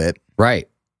work a little bit. Right.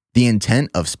 The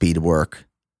intent of speed work.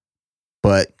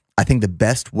 But I think the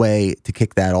best way to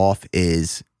kick that off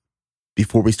is,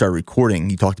 before we start recording,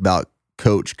 you talked about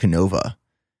Coach Canova.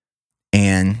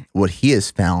 And what he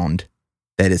has found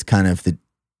that is kind of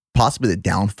possibly the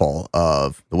downfall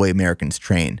of the way Americans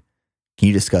train. Can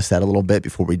you discuss that a little bit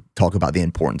before we talk about the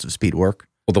importance of speed work?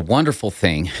 Well, the wonderful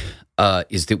thing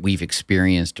is that we've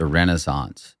experienced a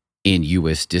renaissance in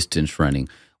U.S. distance running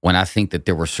when I think that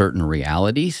there were certain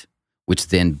realities which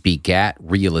then begat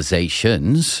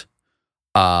realizations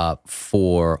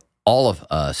for all of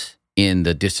us in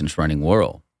the distance running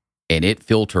world. And it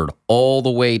filtered all the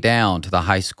way down to the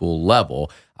high school level.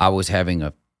 I was having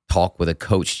a talk with a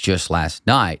coach just last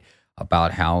night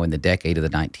about how in the decade of the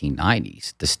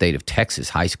 1990s, the state of Texas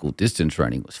high school distance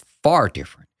running was far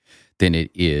different than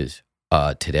it is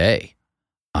today.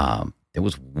 There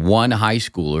was one high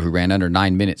schooler who ran under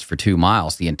 9 minutes for 2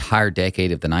 miles the entire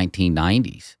decade of the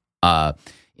 1990s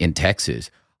in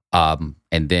Texas. And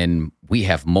then we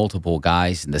have multiple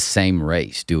guys in the same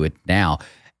race do it now.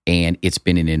 And it's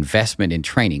been an investment in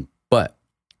training. But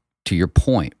to your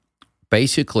point,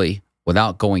 basically,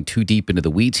 without going too deep into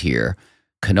the weeds here,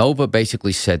 Canova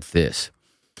basically said this: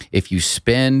 if you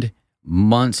spend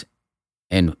months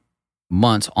and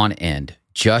months on end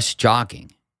just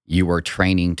jogging, you are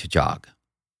training to jog.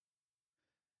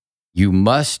 You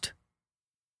must,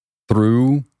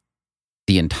 through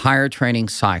the entire training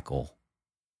cycle,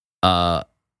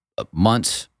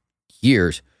 months,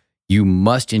 years, you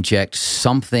must inject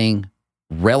something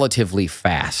relatively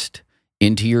fast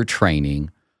into your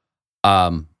training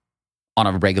on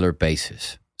a regular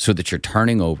basis so that you're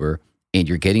turning over and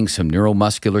you're getting some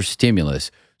neuromuscular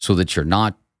stimulus so that you're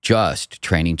not just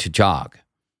training to jog.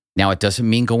 Now, it doesn't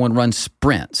mean go and run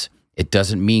sprints. It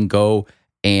doesn't mean go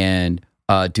and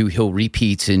do hill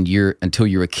repeats until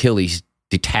your Achilles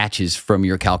detaches from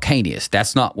your calcaneus.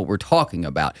 That's not what we're talking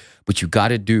about. But you got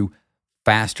to do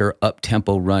faster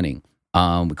up-tempo running.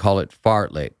 We call it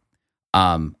fartlek,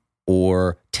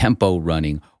 or tempo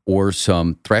running, or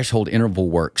some threshold interval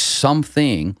work,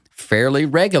 something fairly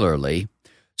regularly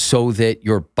so that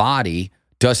your body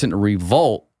doesn't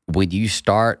revolt when you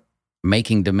start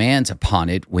making demands upon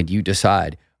it, when you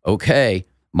decide, okay,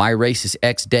 my race is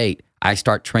X date, I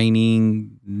start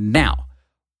training now.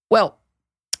 Well,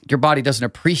 your body doesn't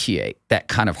appreciate that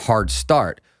kind of hard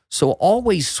start. So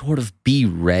always sort of be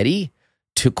ready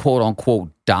to quote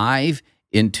unquote dive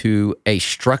into a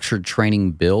structured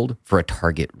training build for a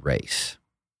target race.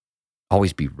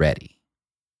 Always be ready.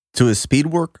 So is speed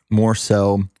work more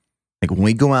so like when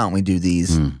we go out and we do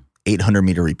these 800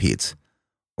 meter repeats,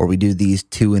 or we do these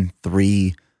 2 and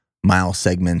 3 mile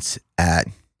segments at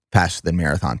faster than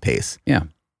marathon pace? Yeah.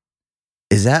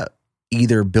 Is that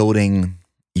either building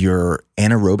your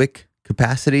anaerobic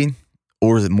capacity,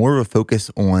 or is it more of a focus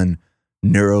on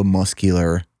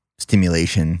neuromuscular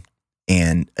stimulation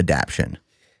and adaptation?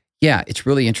 Yeah, it's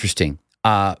really interesting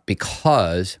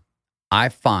because I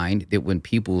find that when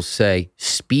people say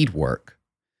speed work,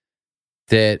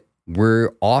 that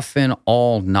we're often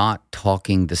all not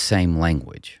talking the same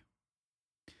language.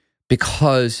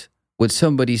 Because when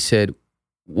somebody said,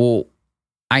 well,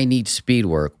 I need speed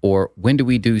work, or when do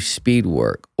we do speed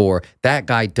work, or that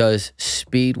guy does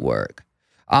speed work,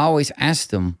 I always ask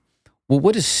them, well,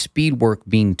 what does speed work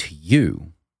mean to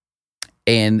you?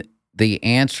 And the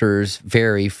answers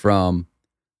vary from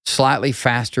slightly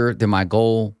faster than my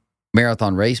goal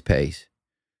marathon race pace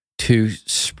to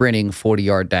sprinting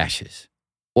 40-yard dashes.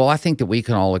 Well, I think that we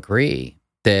can all agree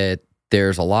that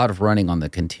there's a lot of running on the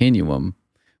continuum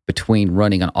between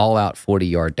running an all-out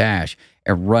 40-yard dash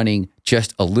and running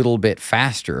just a little bit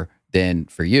faster than,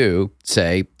 for you,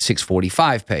 say,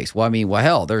 6:45 pace. Well,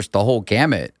 hell, there's the whole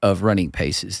gamut of running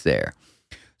paces there.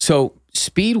 So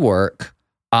speed work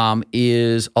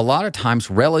is a lot of times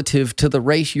relative to the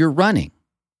race you're running,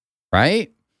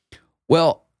 right?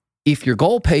 Well, if your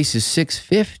goal pace is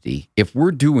 650, if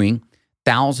we're doing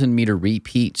 1,000-meter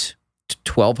repeats,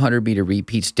 1,200-meter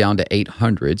repeats down to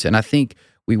 800s, and I think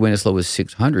we went as low as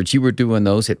 600s, you were doing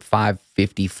those at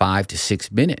 5:55 to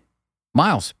 6-minute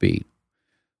mile speed.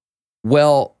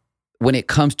 Well, when it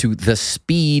comes to the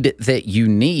speed that you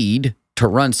need to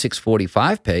run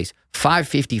 6:45 pace,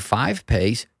 5:55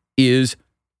 pace is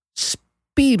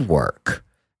speed work,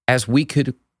 as we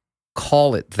could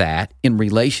call it that in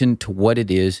relation to what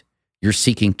it is you're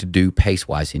seeking to do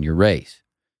pace-wise in your race.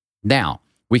 Now,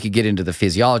 we could get into the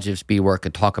physiology of speed work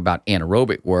and talk about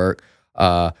anaerobic work,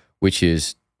 which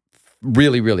is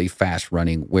really, really fast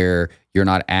running, where you're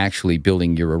not actually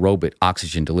building your aerobic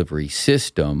oxygen delivery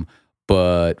system,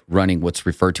 but running what's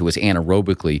referred to as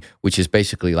anaerobically, which is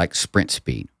basically like sprint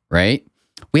speed, right?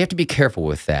 We have to be careful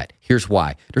with that. Here's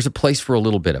why. There's a place for a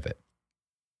little bit of it.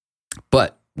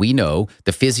 But we know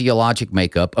the physiologic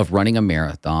makeup of running a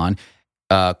marathon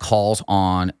calls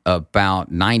on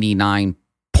about 99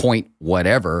 point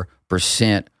whatever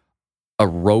percent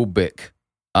aerobic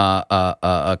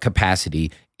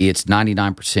capacity. It's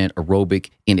 99% aerobic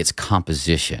in its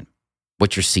composition,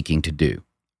 what you're seeking to do,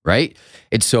 right?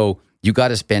 And so you got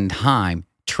to spend time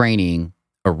training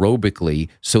aerobically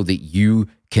so that you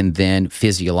can then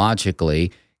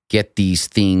physiologically get these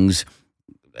things,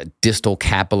 distal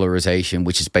capillarization,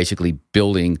 which is basically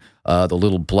building the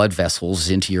little blood vessels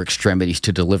into your extremities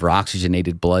to deliver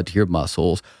oxygenated blood to your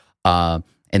muscles, and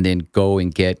then go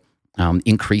and get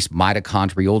increased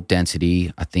mitochondrial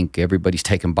density. I think everybody's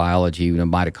taken biology.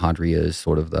 Mitochondria is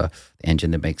sort of the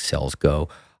engine that makes cells go.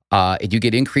 You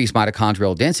get increased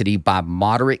mitochondrial density by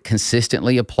moderate,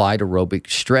 consistently applied aerobic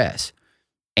stress.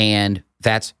 And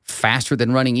that's faster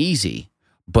than running easy,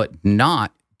 but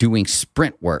not doing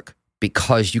sprint work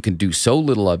because you can do so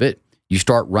little of it. You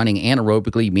start running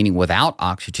anaerobically, meaning without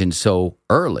oxygen so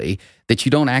early that you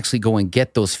don't actually go and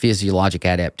get those physiologic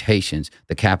adaptations,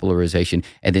 the capillarization,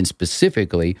 and then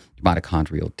specifically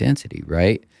mitochondrial density,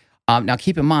 right? Now,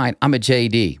 keep in mind, I'm a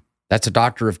JD. That's a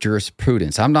doctor of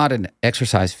jurisprudence. I'm not an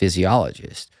exercise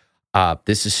physiologist.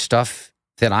 This is stuff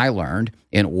that I learned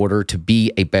in order to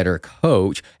be a better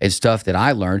coach and stuff that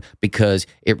I learned because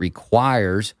it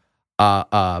requires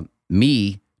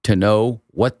me to know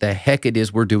what the heck it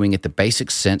is we're doing at the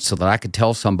basic sense so that I could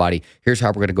tell somebody, here's how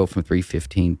we're going to go from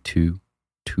 315 to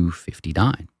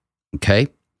 259. Okay?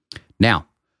 Now,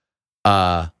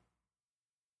 the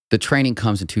training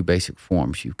comes in two basic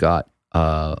forms. You've got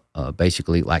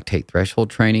basically lactate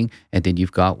threshold training, and then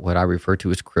you've got what I refer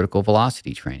to as critical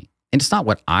velocity training. And it's not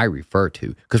what I refer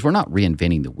to because we're not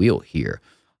reinventing the wheel here.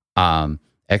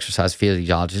 Exercise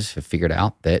physiologists have figured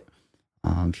out that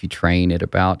if you train at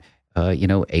about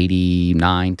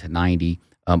 89 to 90,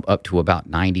 up to about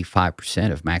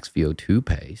 95% of max VO2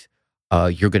 pace,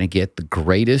 you're going to get the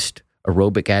greatest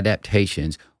aerobic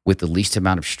adaptations with the least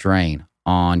amount of strain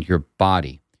on your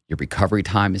body. Your recovery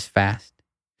time is fast,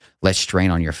 less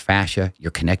strain on your fascia,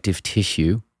 your connective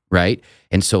tissue, right?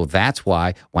 And so that's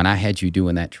why when I had you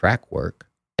doing that track work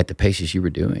at the paces you were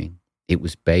doing, it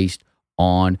was based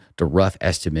on the rough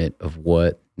estimate of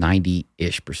what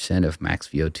 90-ish% of max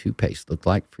VO2 pace looked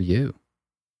like for you.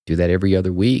 Do that every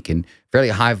other week and fairly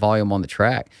high volume on the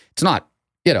track. It's not,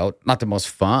 not the most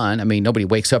fun. I mean, nobody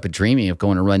wakes up dreaming of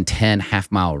going to run 10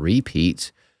 half-mile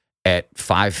repeats at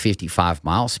 555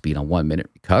 mile speed on 1 minute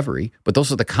recovery. But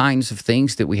those are the kinds of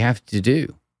things that we have to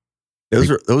do. Those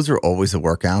are always the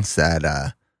workouts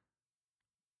that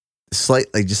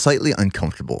slightly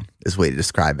uncomfortable is the way to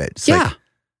describe it.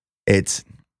 It's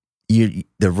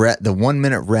the 1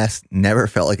 minute rest never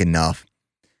felt like enough.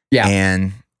 Yeah.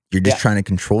 And you're just trying to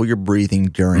control your breathing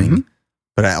during,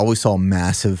 but I always saw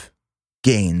massive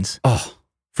gains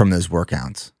from those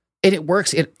workouts. And it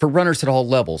works for runners at all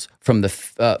levels, from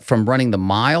running the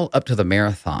mile up to the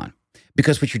marathon.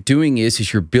 Because what you're doing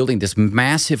is you're building this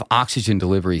massive oxygen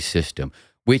delivery system,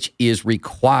 which is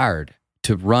required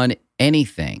to run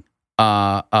anything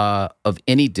of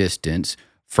any distance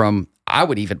from, I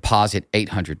would even posit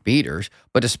 800 meters,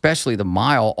 but especially the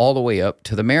mile all the way up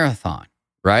to the marathon,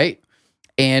 right?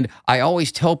 And I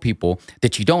always tell people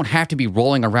that you don't have to be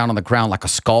rolling around on the ground like a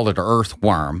scalded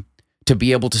earthworm to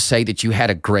be able to say that you had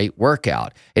a great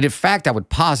workout. And in fact, I would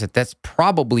posit that's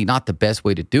probably not the best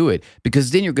way to do it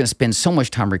because then you're going to spend so much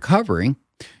time recovering.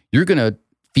 You're going to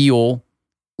feel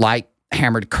like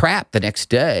hammered crap the next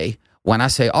day when I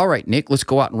say, all right, Nick, let's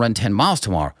go out and run 10 miles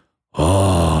tomorrow.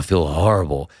 Oh, I feel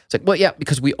horrible. It's like, well, yeah,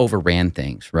 because we overran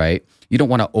things, right? You don't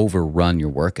want to overrun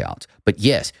your workouts. But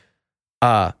yes,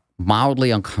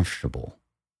 mildly uncomfortable.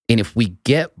 And if we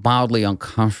get mildly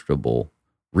uncomfortable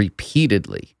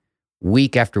repeatedly,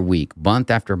 week after week, month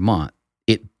after month,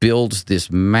 it builds this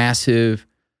massive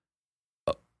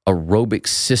aerobic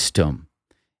system.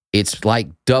 It's like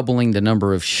doubling the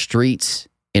number of streets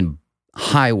and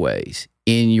highways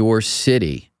in your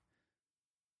city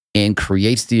and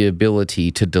creates the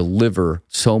ability to deliver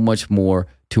so much more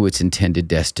to its intended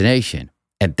destination.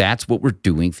 And that's what we're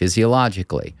doing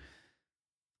physiologically.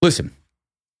 Listen,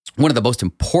 one of the most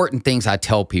important things I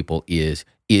tell people is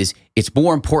it's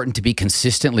more important to be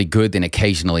consistently good than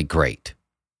occasionally great,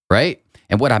 right?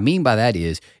 And what I mean by that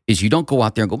is you don't go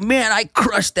out there and go, man, I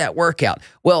crushed that workout.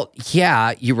 Well,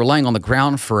 yeah, you were laying on the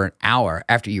ground for an hour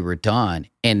after you were done,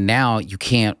 and now you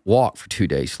can't walk for 2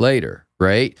 days later,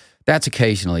 right? That's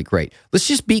occasionally great. Let's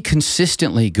just be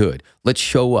consistently good. Let's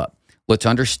show up. Let's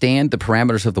understand the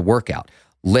parameters of the workout.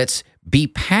 Let's be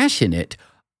passionate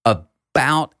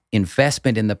about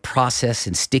investment in the process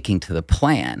and sticking to the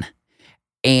plan,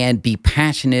 and be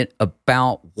passionate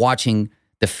about watching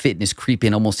the fitness creep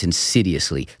in almost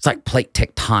insidiously. It's like plate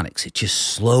tectonics. It just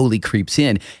slowly creeps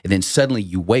in, and then suddenly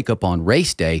you wake up on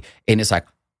race day, and it's like,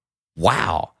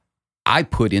 wow, I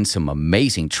put in some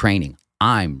amazing training.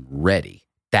 I'm ready.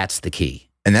 That's the key.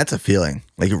 And that's a feeling.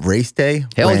 Like race day.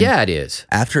 Hell yeah, it is.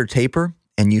 After a taper,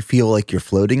 and you feel like you're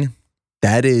floating,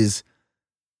 it's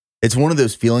one of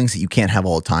those feelings that you can't have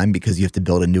all the time because you have to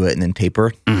build into it and then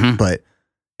taper. Mm-hmm. But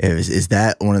is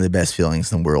that one of the best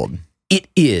feelings in the world? It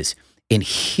is. And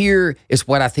here is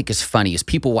what I think is funny is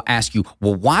people will ask you,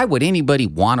 well, why would anybody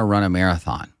want to run a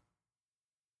marathon?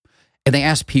 And they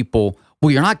ask people,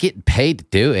 well, you're not getting paid to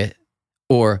do it,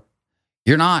 or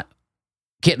you're not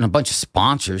getting a bunch of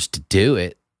sponsors to do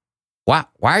it. Why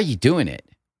are you doing it?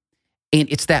 And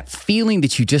it's that feeling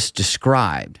that you just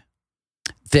described,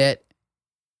 that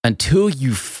until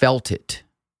you've felt it,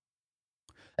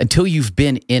 until you've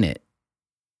been in it,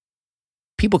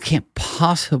 people can't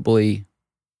possibly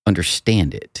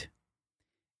understand it.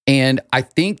 And I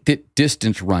think that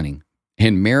distance running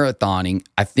and marathoning,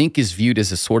 I think, is viewed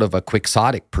as a sort of a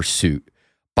quixotic pursuit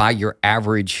by your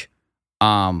average,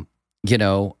 couch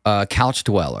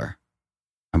dweller.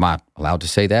 Am I allowed to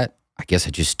say that? I guess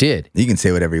I just did. You can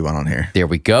say whatever you want on here. There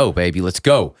we go, baby. Let's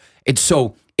go. And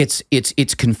so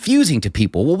it's confusing to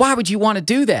people. Well, why would you want to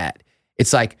do that?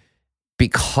 It's like,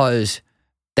 because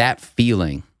that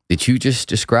feeling that you just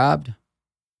described,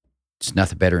 it's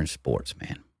nothing better in sports,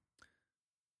 man.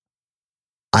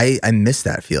 I miss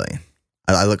that feeling.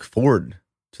 I look forward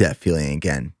to that feeling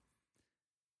again.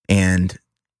 And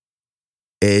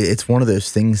it's one of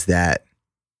those things that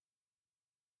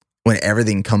when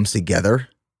everything comes together,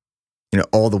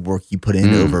 all the work you put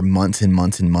in over months and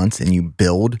months and months, and you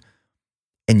build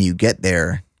and you get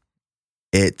there,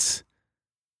 it's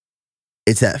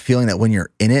that feeling that when you're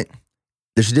in it,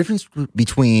 there's a difference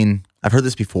between, I've heard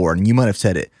this before, and you might have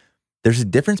said it, there's a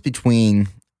difference between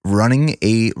running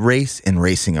a race and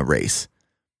racing a race.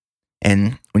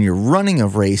 And when you're running a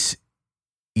race,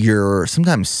 you're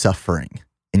sometimes suffering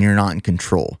and you're not in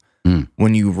control.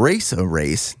 When you race a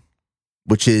race,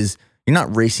 which is, you're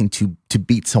not racing to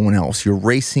beat someone else. You're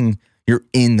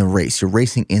in the race. You're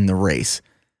racing in the race.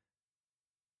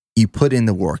 You put in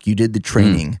the work. You did the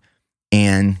training.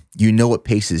 And you know what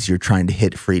paces you're trying to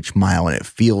hit for each mile, and it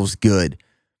feels good.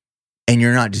 And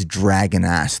you're not just dragging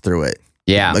ass through it.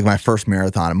 Yeah. Like my first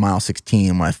marathon at mile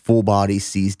 16, my full body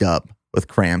seized up with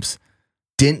cramps.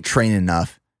 Didn't train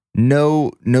enough.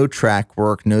 No track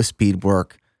work, no speed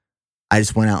work. I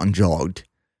just went out and jogged.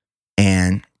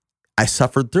 And I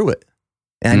suffered through it.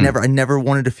 And I never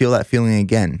wanted to feel that feeling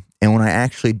again. And when I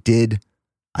actually did,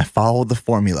 I followed the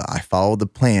formula. I followed the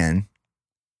plan.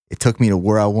 It took me to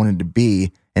where I wanted to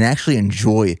be, and actually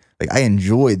I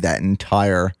enjoyed that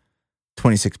entire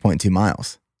 26.2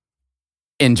 miles.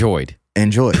 Enjoyed.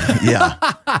 Yeah.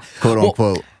 Quote unquote.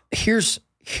 Well,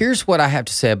 here's what I have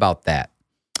to say about that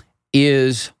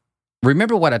is,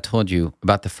 remember what I told you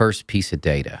about the first piece of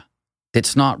data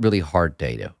that's not really hard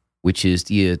data, which is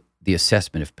the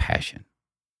assessment of passion,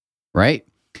 right?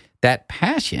 That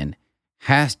passion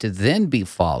has to then be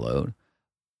followed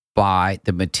by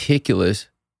the meticulous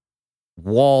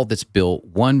wall that's built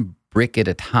one brick at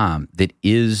a time that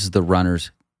is the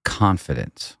runner's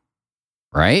confidence,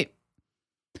 right?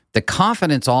 The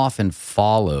confidence often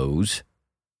follows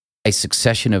a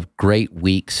succession of great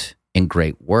weeks and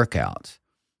great workouts.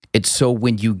 It's so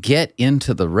when you get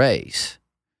into the race,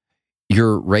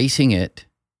 you're racing it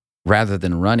rather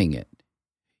than running it.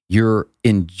 You're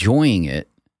enjoying it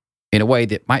in a way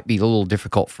that might be a little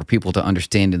difficult for people to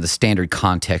understand in the standard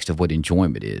context of what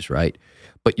enjoyment is, right?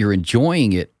 But you're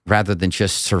enjoying it rather than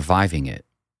just surviving it.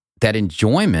 That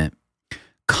enjoyment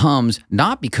comes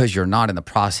not because you're not in the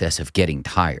process of getting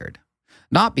tired,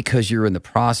 not because you're in the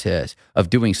process of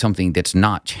doing something that's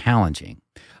not challenging,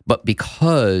 but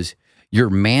because you're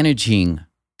managing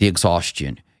the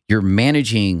exhaustion, you're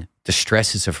managing the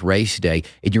stresses of race day,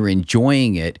 and you're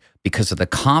enjoying it because of the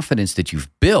confidence that you've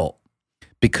built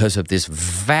because of this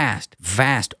vast,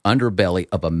 vast underbelly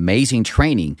of amazing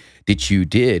training that you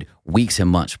did weeks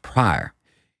and months prior.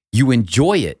 You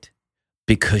enjoy it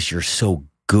because you're so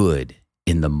good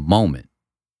in the moment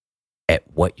at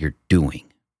what you're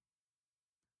doing.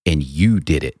 And you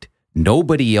did it.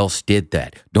 Nobody else did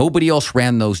that. Nobody else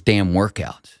ran those damn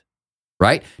workouts,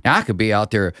 right? Now, I could be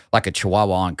out there like a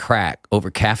chihuahua on crack,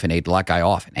 over caffeinated like I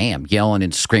often am, yelling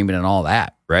and screaming and all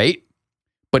that, right?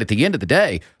 But at the end of the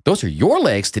day, those are your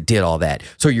legs that did all that.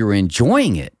 So you're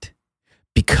enjoying it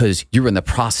because you're in the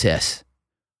process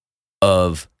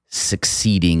of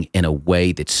succeeding in a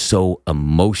way that's so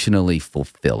emotionally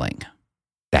fulfilling.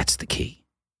 That's the key.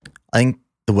 I think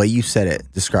the way you said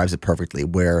it describes it perfectly,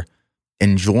 where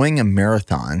enjoying a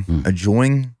marathon,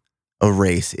 enjoying a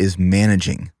race is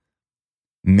managing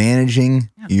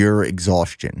your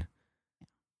exhaustion.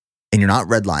 And you're not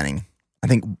redlining. I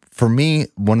think for me,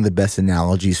 one of the best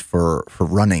analogies for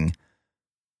running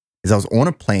is I was on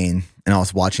a plane and I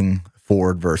was watching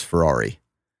Ford versus Ferrari.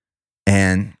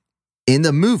 And in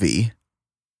the movie,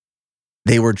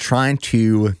 they were trying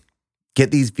to get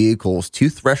these vehicles to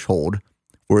threshold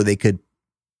where they could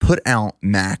put out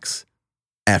max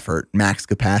effort, max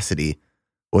capacity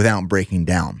without breaking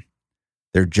down.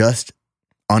 They're just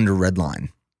under red line.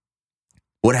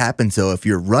 What happens though if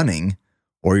you're running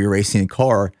or you're racing a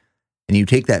car and you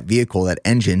take that vehicle, that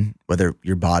engine, whether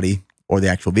your body or the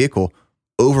actual vehicle,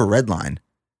 over red line?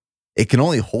 It can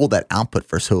only hold that output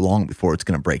for so long before it's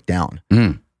going to break down.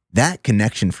 That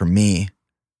connection for me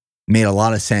made a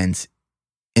lot of sense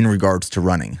in regards to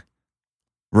running.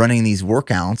 Running these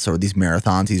workouts or these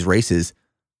marathons, these races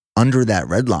under that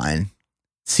red line,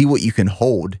 see what you can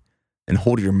hold and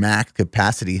hold your max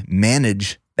capacity,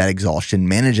 manage that exhaustion,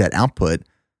 manage that output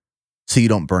so you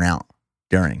don't burn out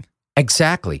during.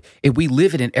 Exactly. And we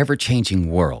live in an ever-changing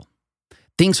world.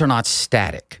 Things are not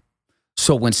static.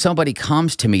 So when somebody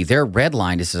comes to me, their red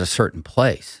line is at a certain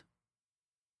place.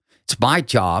 It's my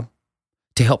job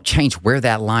to help change where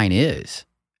that line is.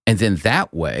 And then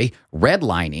that way,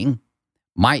 redlining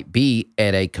might be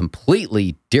at a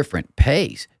completely different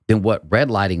pace than what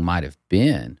redlining might have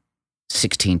been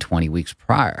 16, 20 weeks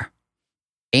prior.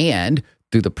 And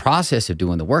through the process of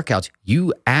doing the workouts,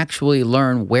 you actually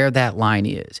learn where that line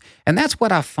is. And that's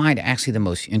what I find actually the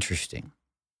most interesting.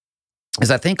 Is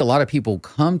I think a lot of people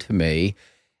come to me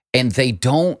and they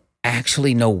don't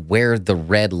actually know where the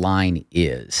red line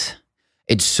is.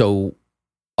 And so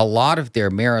a lot of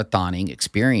their marathoning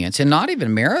experience, and not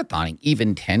even marathoning,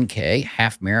 even 10K,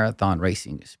 half marathon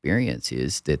racing experience,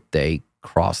 is that they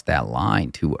cross that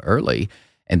line too early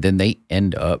and then they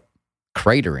end up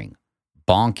cratering,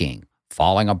 bonking,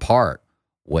 falling apart,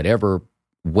 whatever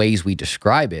ways we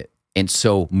describe it. And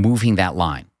so moving that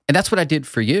line. And that's what I did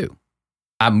for you.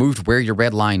 I moved where your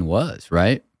red line was,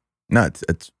 right? No,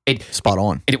 it's spot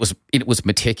on. It was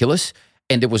meticulous,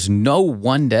 and there was no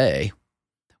one day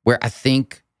where I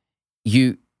think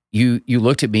you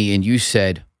looked at me and you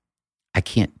said, I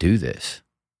can't do this.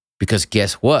 Because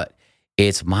guess what?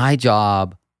 It's my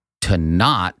job to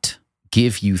not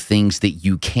give you things that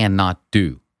you cannot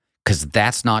do, because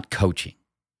that's not coaching.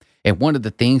 And one of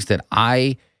the things that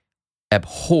I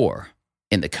abhor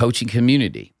in the coaching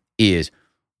community is,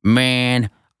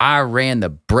 man, I ran the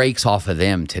brakes off of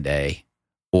them today.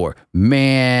 Or,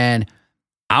 man,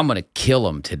 I'm going to kill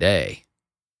them today.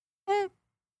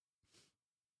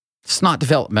 It's not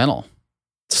developmental.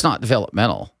 It's not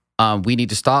developmental. We need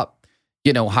to stop,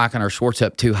 hiking our shorts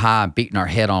up too high and beating our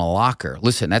head on a locker.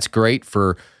 Listen, that's great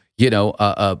for,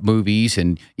 movies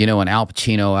and, an Al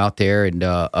Pacino out there and,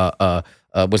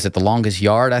 was it The Longest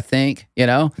Yard, I think,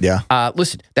 Yeah.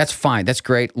 Listen, that's fine. That's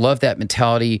great. Love that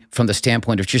mentality from the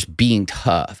standpoint of just being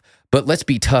tough. But let's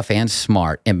be tough and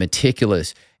smart and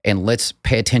meticulous, and let's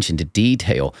pay attention to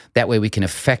detail. That way we can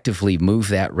effectively move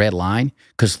that red line.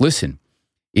 Because listen,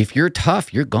 if you're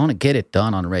tough, you're going to get it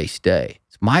done on race day.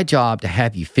 It's my job to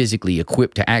have you physically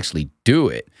equipped to actually do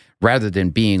it rather than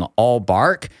being all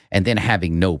bark and then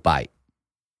having no bite.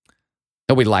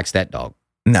 Nobody likes that dog.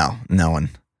 No one.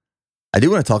 I do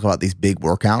want to talk about these big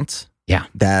workouts. Yeah.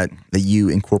 That you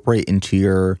incorporate into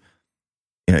your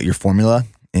formula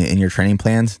in your training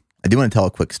plans. I do want to tell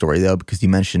a quick story though, because you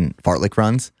mentioned fartlek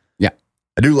runs. Yeah.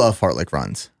 I do love fartlek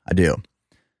runs. I do.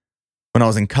 When I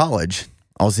was in college,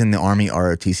 I was in the Army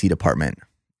ROTC department,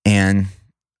 and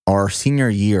our senior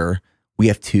year, we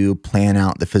have to plan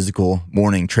out the physical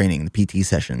morning training, the PT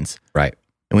sessions. Right.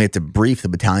 And we have to brief the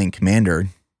battalion commander.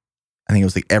 I think it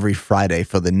was like every Friday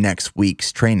for the next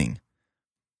week's training.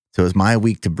 So it was my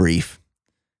week to brief,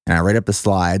 and I write up the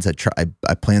slides.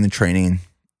 I plan the training.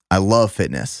 I love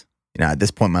fitness. At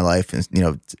this point in my life,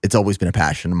 it's always been a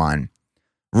passion of mine.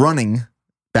 Running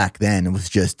back then, it was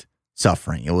just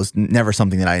suffering. It was never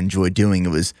something that I enjoyed doing.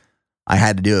 I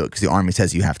had to do it because the Army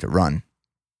says you have to run.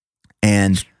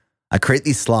 And I create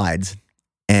these slides,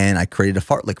 and I created a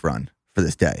fartlek run for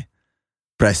this day.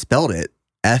 But I spelled it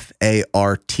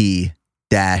FART-LICK.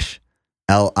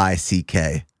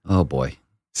 Oh, boy.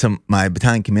 So my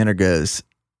battalion commander goes,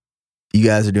 you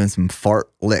guys are doing some fart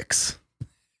licks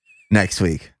next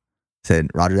week. I said,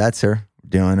 Roger that, sir. We're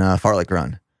doing a fartlek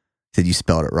run. He said, you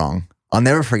spelled it wrong. I'll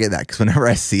never forget that, because whenever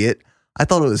I see it, I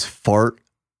thought it was fart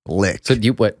lick. So do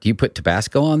you put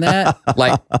Tabasco on that?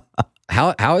 Like,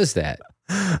 how is that?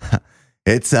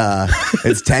 It's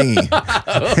tangy.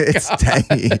 It's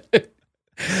tangy.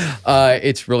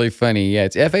 It's really funny. Yeah,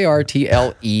 it's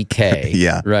FARTLEK.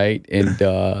 Yeah. Right? And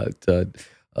the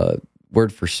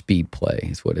word for speed play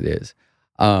is what it is.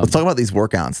 Let's talk about these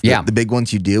workouts. The big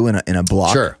ones you do in a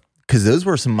block. Sure. Because those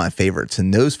were some of my favorites.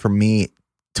 And those for me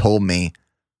told me,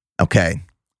 okay,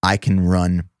 I can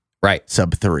run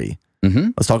sub 3. Mm-hmm.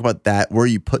 Let's talk about that, where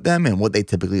you put them and what they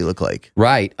typically look like.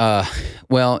 Right.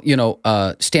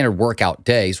 Standard workout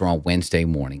days were on Wednesday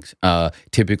mornings.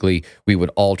 Typically, we would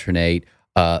alternate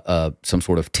some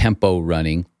sort of tempo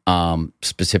running,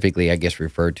 specifically, I guess,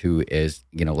 referred to as,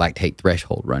 lactate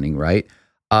threshold running, right?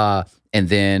 And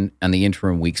then on the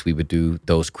interim weeks, we would do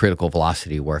those critical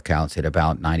velocity workouts at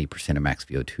about 90% of max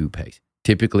VO2 pace,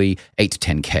 typically 8 to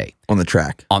 10K. On the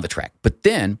track. On the track. But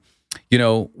then,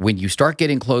 when you start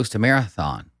getting close to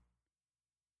marathon,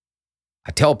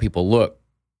 I tell people, look,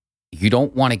 you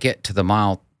don't want to get to the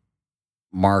mile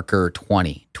marker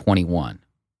 20, 21.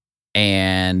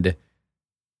 And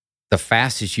the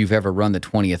fastest you've ever run the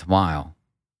 20th mile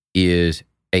is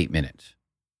 8 minutes,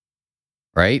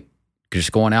 right? You're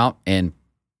just going out and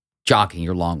jogging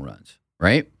your long runs,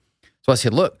 right? So I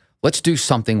said, look, let's do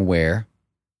something where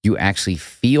you actually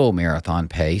feel marathon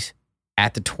pace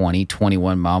at the 20,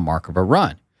 21 mile mark of a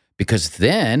run, because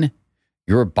then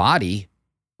your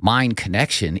body-mind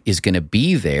connection is going to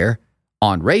be there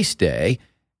on race day,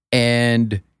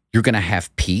 and you're going to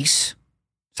have peace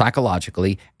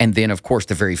psychologically. And then, of course,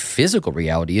 the very physical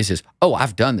reality is, oh,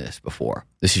 I've done this before.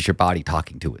 This is your body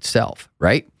talking to itself,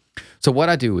 right? So what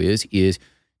I do is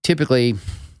typically,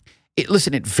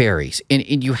 it varies.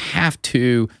 And you have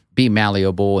to be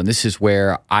malleable. And this is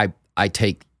where I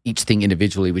take each thing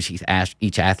individually with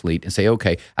each athlete and say,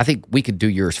 okay, I think we could do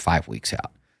yours 5 weeks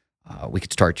out. We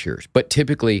could start yours. But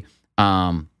typically,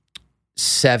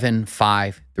 7,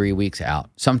 5, 3 weeks out.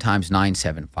 Sometimes 9,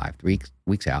 7, 5, 3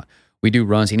 weeks out. We do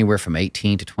runs anywhere from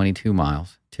 18 to 22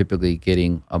 miles, typically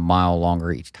getting a mile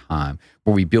longer each time,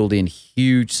 where we build in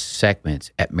huge segments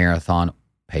at marathon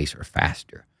pace or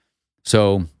faster.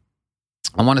 So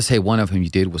I want to say one of them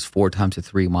you did was 4 times a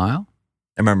 3 mile.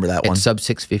 I remember that one. At sub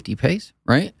 650 pace,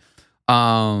 right?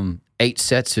 8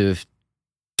 sets of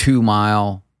 2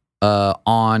 mile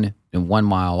on and 1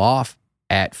 mile off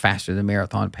at faster than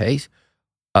marathon pace.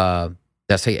 That's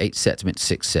say 8 sets meant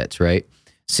 6 sets, right?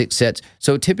 6 sets.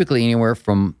 So typically anywhere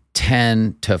from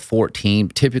 10 to 14,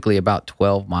 typically about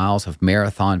 12 miles of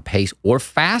marathon pace or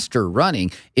faster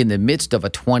running in the midst of a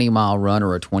 20-mile run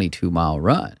or a 22-mile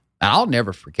run. And I'll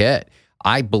never forget,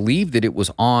 I believe that it was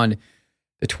on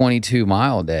the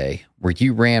 22-mile day where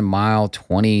you ran mile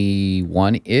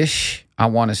 21-ish, I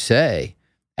want to say.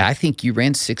 I think you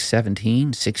ran 6:17,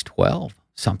 6:12,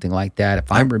 something like that,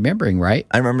 if I'm remembering right.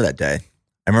 I remember that day.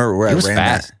 I remember where I ran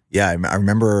fast. that. Yeah, I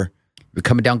remember. We're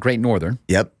coming down Great Northern.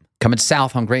 Yep. Coming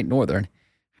south on Great Northern.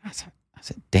 I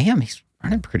said, damn, he's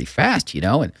running pretty fast, And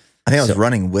I think I was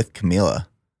running with Camila.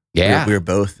 Yeah. We were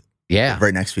both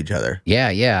right next to each other.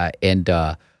 Yeah. And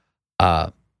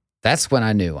that's when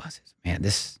I knew. I said, man,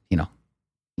 this,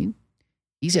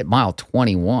 he's at mile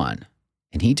 21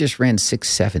 and he just ran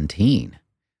 6:17.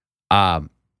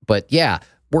 But yeah,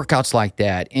 workouts like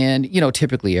that. And,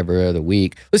 typically every other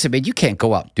week. Listen, man, you can't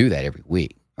go out and do that every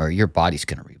week, or your body's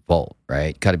going to revolt,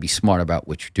 right? Got to be smart about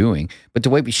what you're doing. But the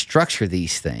way we structure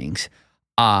these things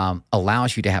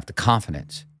allows you to have the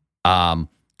confidence. I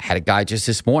had a guy just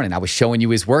this morning. I was showing you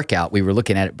his workout. We were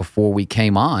looking at it before we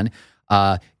came on.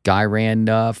 Guy ran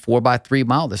 4x3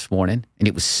 mile this morning, and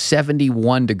it was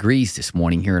 71 degrees this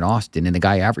morning here in Austin. And the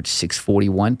guy averaged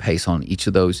 6:41 pace on each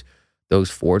of those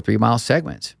 4 3-mile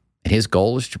segments. And his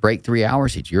goal is to break 3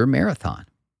 hours at your marathon.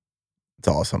 It's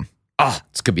awesome.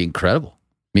 It's going to be incredible.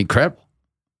 Incredible.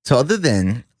 So other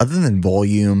than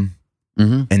volume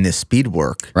and this speed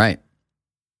work, right?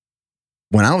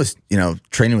 When I was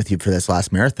training with you for this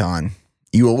last marathon,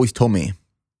 you always told me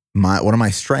one of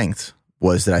my strengths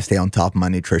was that I stay on top of my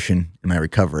nutrition and my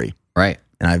recovery, right?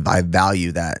 And I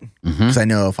value that because I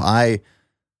know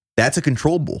that's a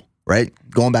controllable, right?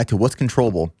 Going back to what's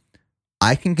controllable,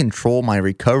 I can control my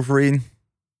recovery,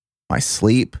 my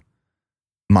sleep,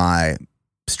 my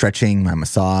stretching, my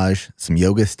massage, some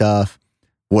yoga stuff,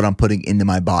 what I'm putting into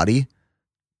my body,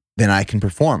 then I can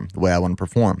perform the way I want to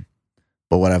perform.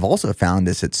 But what I've also found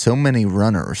is that so many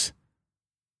runners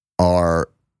are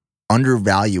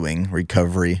undervaluing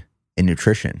recovery and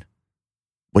nutrition.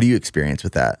 What do you experience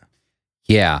with that?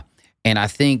 Yeah. And I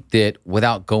think that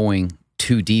without going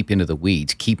too deep into the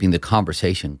weeds, keeping the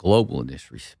conversation global in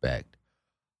this respect,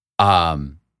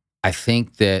 I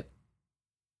think that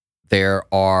there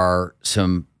are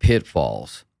some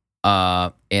pitfalls,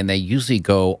 and they usually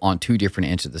go on 2 different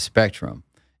ends of the spectrum.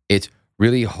 It's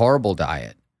really horrible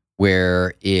diet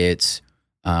where it's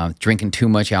drinking too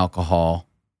much alcohol,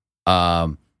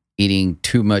 eating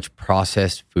too much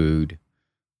processed food,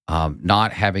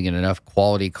 not having enough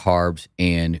quality carbs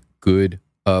and good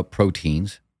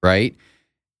proteins, right?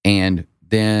 And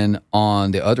then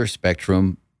on the other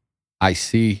spectrum, I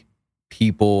see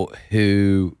people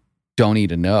who don't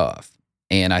eat enough.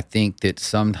 And I think that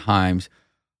sometimes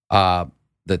the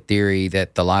theory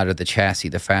that the lighter the chassis,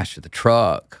 the faster the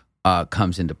truck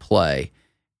comes into play.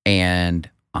 And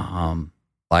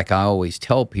like I always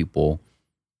tell people,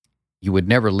 you would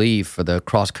never leave for the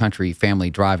cross-country family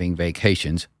driving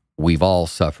vacations. We've all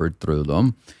suffered through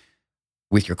them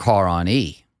with your car on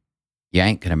E. You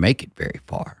ain't going to make it very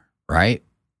far, right?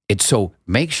 And so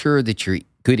make sure that you're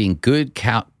getting good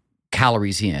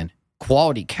calories in,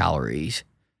 quality calories,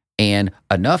 and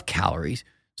enough calories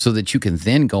so that you can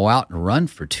then go out and run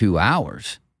for 2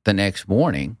 hours the next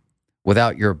morning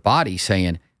without your body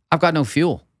saying, I've got no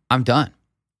fuel. I'm done,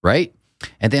 right?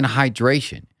 And then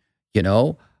hydration,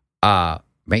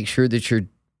 make sure that you're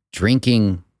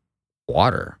drinking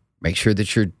water. Make sure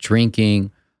that you're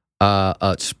drinking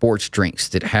sports drinks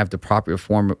that have the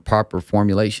proper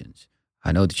formulations.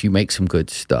 I know that you make some good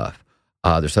stuff.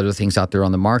 There's other things out there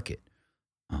on the market.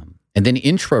 And then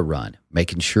intra run,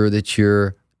 making sure that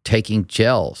you're taking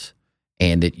gels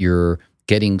and that you're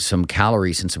getting some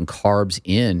calories and some carbs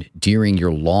in during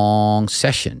your long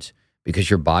sessions because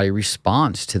your body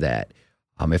responds to that.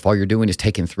 If all you're doing is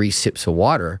taking 3 sips of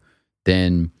water,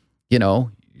 then,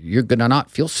 you're going to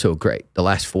not feel so great the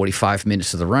last 45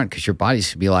 minutes of the run because your body's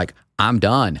going to be like, I'm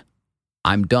done.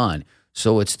 I'm done.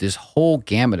 So it's this whole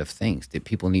gamut of things that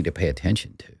people need to pay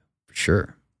attention to, for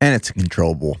sure. And it's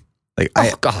controllable.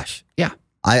 Gosh. Yeah.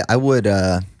 I would,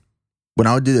 when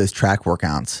I would do those track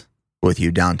workouts with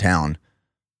you downtown,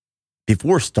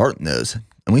 before starting those,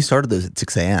 and we started those at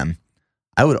 6 a.m.,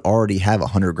 I would already have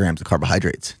 100 grams of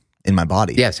carbohydrates in my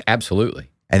body. Yes,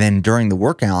 absolutely. And then during the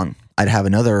workout, I'd have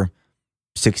another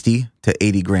 60 to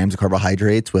 80 grams of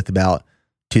carbohydrates with about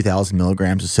 2,000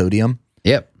 milligrams of sodium.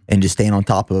 Yep. And just staying on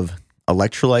top of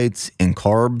electrolytes and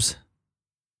carbs.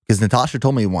 Because Natasha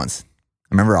told me once, I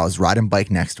remember I was riding bike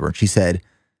next to her, and she said,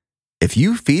 if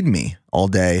you feed me all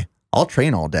day, I'll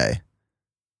train all day.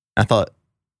 I thought,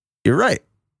 you're right.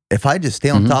 If I just stay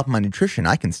on top of my nutrition,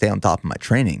 I can stay on top of my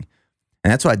training.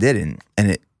 And that's what I did.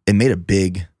 And it made a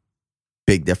big,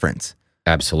 big difference.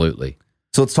 Absolutely.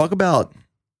 So let's talk about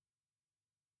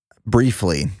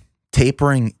briefly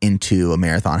tapering into a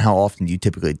marathon. How often do you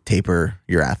typically taper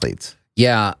your athletes?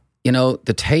 Yeah.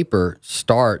 The taper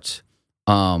starts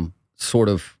sort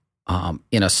of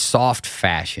in a soft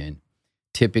fashion,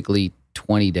 typically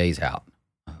 20 days out.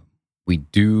 We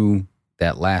do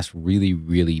that last really,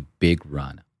 really big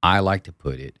run. I like to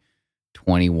put it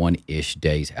 21-ish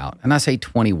days out. And I say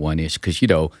 21-ish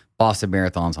because, Boston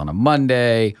Marathon's on a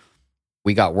Monday.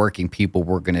 We got working people.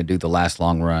 We're going to do the last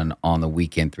long run on the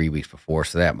weekend 3 weeks before.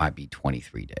 So that might be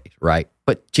 23 days, right?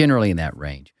 But generally in that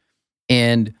range.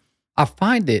 And I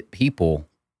find that people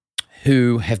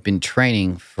who have been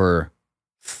training for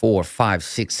 4, 5,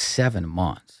 6, 7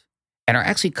 months and are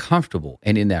actually comfortable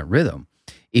and in that rhythm,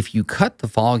 if you cut the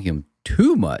volume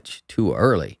too much too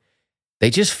early, they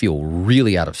just feel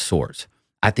really out of sorts.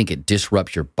 I think it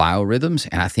disrupts your biorhythms,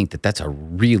 and I think that that's a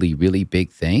really, really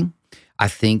big thing. I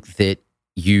think that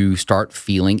you start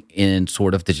feeling, in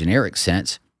sort of the generic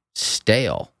sense,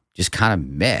 stale, just kind of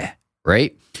meh,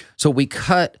 right? So we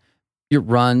cut your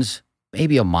runs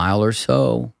maybe a mile or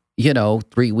so,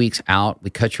 3 weeks out.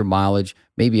 We cut your mileage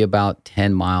maybe about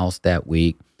 10 miles that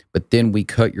week, but then we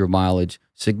cut your mileage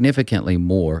significantly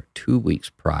more 2 weeks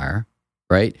prior,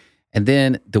 right? And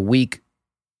then the week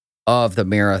of the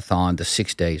marathon, the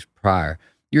 6 days prior,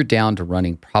 you're down to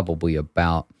running probably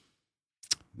about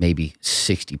maybe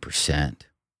 60%,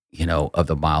 of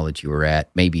the mileage you were at,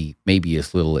 maybe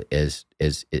as little as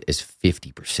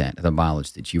 50% of the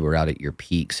mileage that you were out at your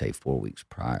peak, say 4 weeks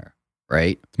prior,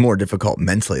 right? It's more difficult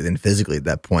mentally than physically at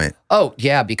that point. Oh,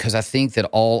 yeah, because I think that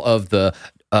all of the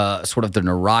sort of the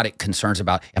neurotic concerns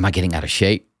about, am I getting out of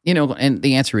shape? And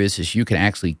the answer is you can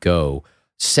actually go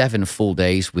 7 full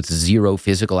days with 0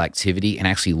 physical activity and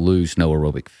actually lose no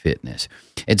aerobic fitness.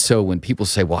 And so when people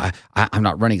say, well, I'm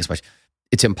not running as much,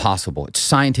 it's impossible. It's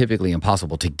scientifically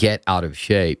impossible to get out of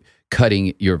shape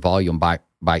cutting your volume by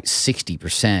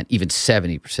 60%, even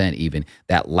 70% even,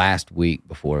 that last week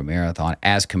before a marathon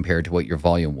as compared to what your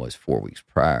volume was 4 weeks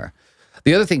prior.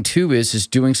 The other thing, too, is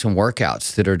doing some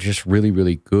workouts that are just really,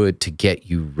 really good to get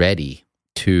you ready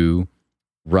to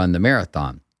run the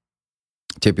marathon.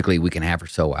 Typically, we can have or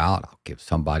so out. I'll give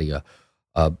somebody a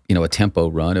tempo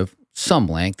run of some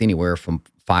length, anywhere from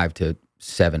 5 to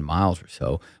 7 miles or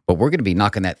so. But we're going to be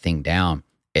knocking that thing down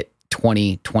at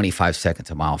 20, 25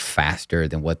 seconds a mile faster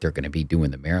than what they're going to be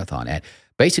doing the marathon at.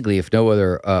 Basically, if no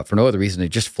other for no other reason, to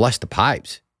just flush the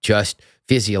pipes, just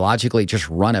physiologically, just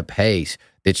run a pace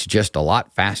that's just a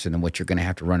lot faster than what you're going to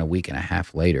have to run a week and a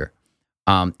half later.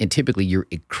 And typically, you're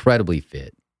incredibly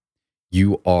fit.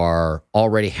 You are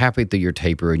already halfway through your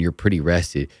taper and you're pretty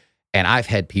rested. And I've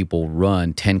had people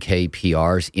run 10K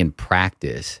PRs in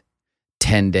practice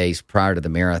 10 days prior to the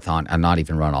marathon and not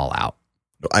even run all out.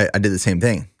 I did the same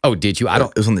thing. Oh, did you?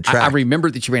 It was on the track. I remember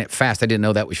that you ran it fast. I didn't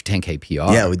know that was your 10K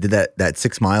PR. Yeah, we did that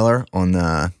 6 miler on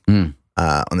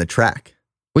the track.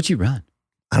 What'd you run?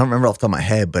 I don't remember off the top of my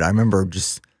head, but I remember I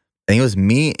think it was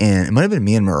me and it might have been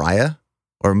me and Mariah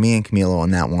or me and Camilo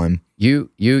on that one. You,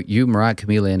 Mariah,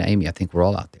 Camila, and Amy. I think we're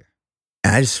all out there.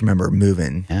 And I just remember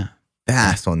moving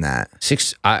fast on that.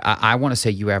 I want to say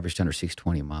you averaged under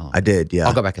 620 a mile. I did, yeah.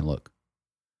 I'll go back and look.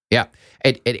 Yeah.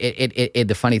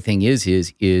 The funny thing is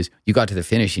you got to the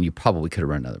finish and you probably could have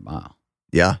run another mile.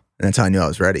 Yeah. And that's how I knew I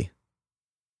was ready.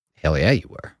 Hell yeah, you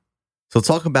were. So let's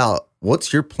talk about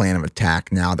what's your plan of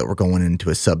attack now that we're going into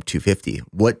a sub 250?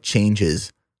 What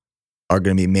changes are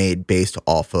going to be made based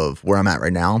off of where I'm at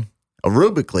right now?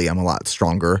 Aerobically, I'm a lot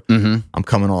stronger. Mm-hmm. I'm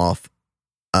coming off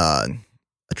a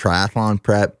triathlon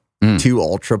prep, 2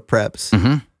 ultra preps.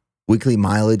 Mm-hmm. Weekly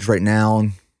mileage right now,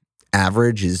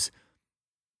 average is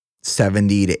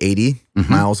 70 to 80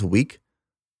 miles a week.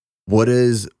 What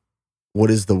is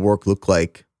the work look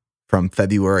like from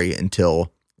February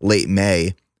until late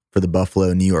May for the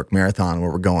Buffalo, New York Marathon,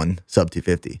 where we're going sub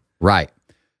 250? Right.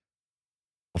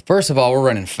 Well, first of all, we're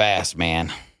running fast,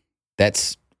 man.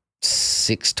 That's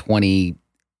 627-ish,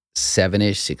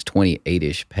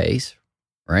 628-ish pace,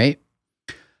 right?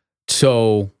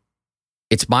 So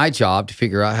it's my job to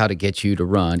figure out how to get you to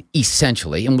run,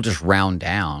 essentially, and we'll just round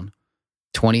down,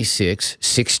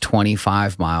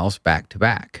 625 miles back to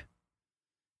back.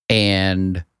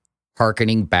 And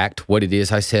hearkening back to what it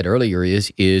is I said earlier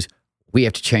is we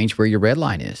have to change where your red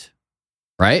line is,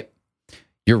 right?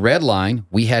 Your red line,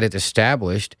 we had it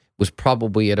established, was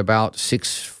probably at about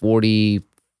 640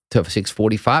 to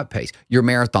 645 pace. Your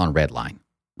marathon red line,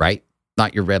 right?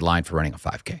 Not your red line for running a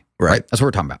 5K. Right? That's what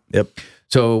we're talking about. Yep.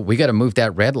 So we got to move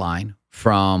that red line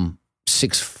from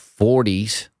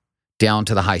 640s down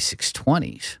to the high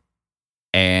 620s.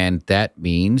 And that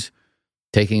means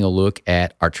taking a look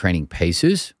at our training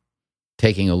paces,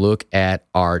 taking a look at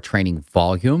our training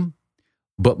volume,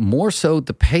 but more so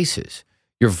the paces.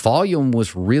 Your volume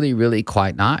was really, really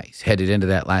quite nice headed into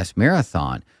that last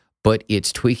marathon, but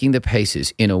it's tweaking the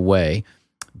paces in a way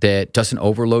that doesn't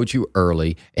overload you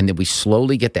early, and then we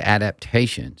slowly get the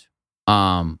adaptations,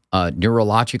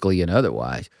 neurologically and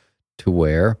otherwise, to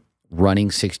where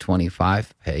running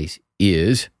 625 pace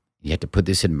is, you have to put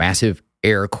this in massive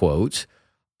air quotes,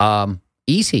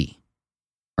 easy,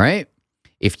 right?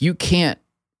 If you can't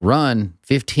run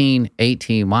 15,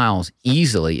 18 miles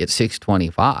easily at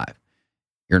 625,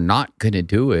 you're not going to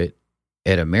do it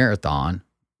at a marathon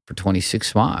for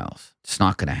 26 miles. It's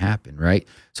not going to happen, right?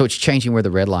 So it's changing where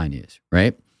the red line is,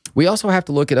 right? We also have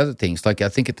to look at other things. Like I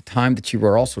think at the time that you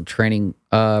were also training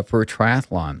for a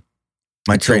triathlon.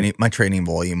 My training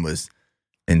volume was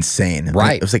insane.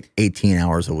 Right. It was like 18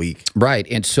 hours a week. Right.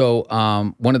 And so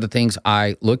one of the things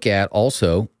I look at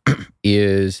also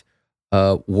is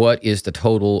what is the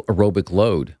total aerobic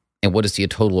load and what is the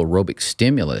total aerobic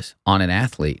stimulus on an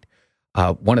athlete?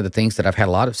 One of the things that I've had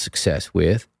a lot of success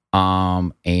with,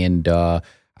 and I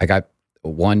got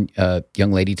one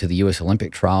young lady to the U.S.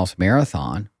 Olympic Trials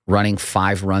Marathon running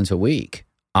 5 runs a week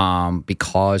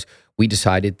because we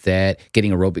decided that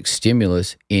getting aerobic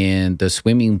stimulus in the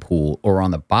swimming pool or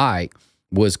on the bike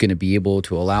was going to be able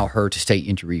to allow her to stay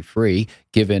injury-free,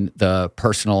 given the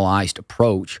personalized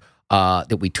approach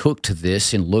that we took to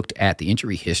this and looked at the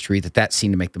injury history, that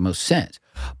seemed to make the most sense.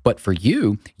 But for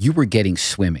you were getting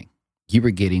swimming. You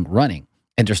were getting running.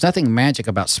 And there's nothing magic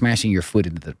about smashing your foot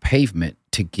into the pavement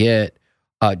to get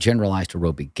generalized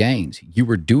aerobic gains. You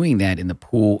were doing that in the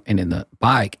pool and in the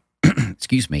bike,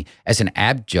 excuse me, as an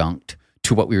adjunct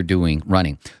to what we were doing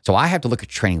running. So I have to look at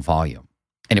training volume.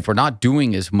 And if we're not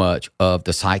doing as much of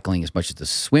the cycling as much as the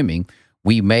swimming,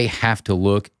 we may have to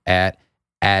look at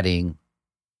adding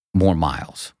more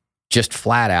miles. Just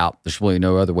flat out, there's really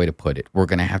no other way to put it. We're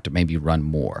going to have to maybe run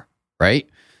more, right?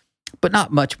 But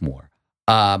not much more.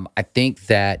 I think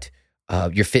that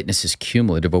your fitness is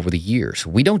cumulative over the years.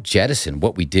 We don't jettison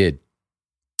what we did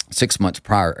 6 months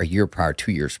prior, a year prior,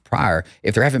 2 years prior,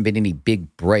 if there haven't been any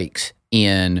big breaks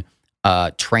in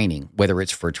training, whether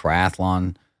it's for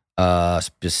triathlon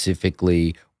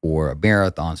specifically or a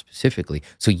marathon specifically.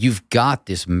 So you've got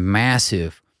this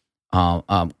massive,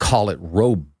 call it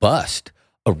robust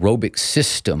aerobic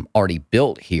system already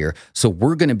built here. So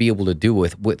we're going to be able to do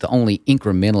with only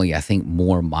incrementally, I think,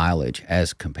 more mileage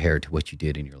as compared to what you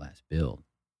did in your last build.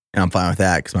 And I'm fine with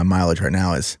that because my mileage right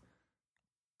now is,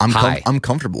 I'm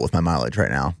comfortable with my mileage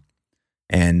right now.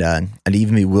 And I'd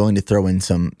even be willing to throw in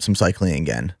some cycling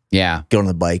again. Yeah. Get on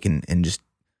the bike and just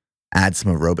add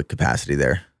some aerobic capacity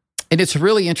there. And it's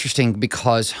really interesting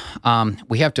because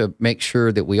we have to make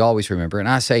sure that we always remember, and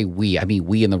I say we, I mean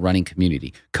we in the running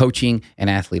community, coaching and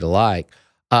athlete alike,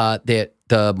 that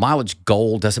the mileage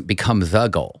goal doesn't become the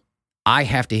goal. I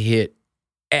have to hit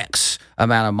X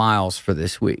amount of miles for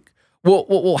this week.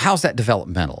 Well, how's that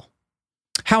developmental?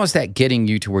 How is that getting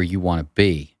you to where you want to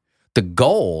be? The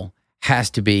goal has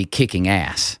to be kicking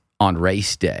ass on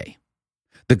race day.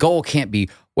 The goal can't be,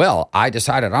 well, I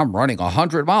decided I'm running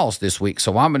 100 miles this week,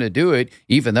 so I'm going to do it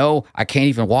even though I can't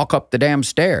even walk up the damn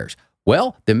stairs.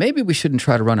 Well, then maybe we shouldn't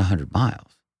try to run 100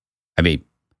 miles. I mean,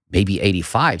 maybe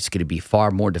 85 is going to be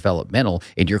far more developmental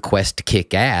in your quest to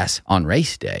kick ass on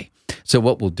race day. So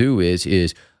what we'll do is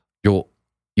you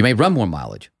may run more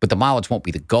mileage, but the mileage won't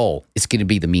be the goal. It's going to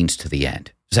be the means to the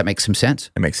end. Does that make some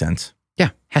sense? It makes sense. Yeah,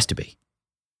 has to be.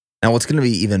 Now, what's going to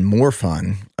be even more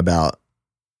fun about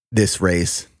this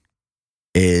race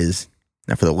is,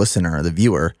 now for the listener or the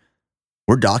viewer,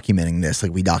 we're documenting this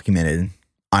like we documented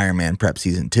Ironman Prep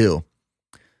Season 2.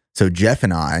 So Jeff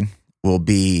and I will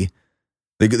be,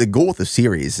 the goal with the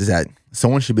series is that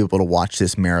someone should be able to watch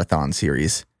this marathon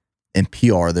series and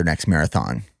PR their next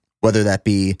marathon. Whether that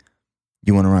be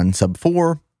you want to run sub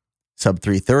 4, sub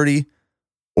 3:30,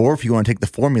 or if you want to take the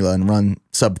formula and run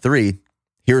sub 3,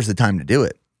 here's the time to do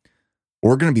it.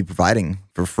 We're going to be providing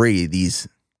for free these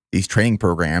training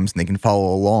programs, and they can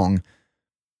follow along.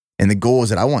 And the goal is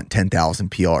that I want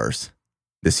 10,000 PRs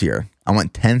this year. I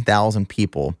want 10,000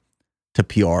 people to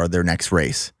PR their next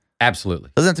race.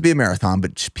 Absolutely. Doesn't have to be a marathon,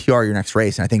 but just PR your next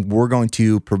race. And I think we're going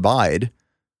to provide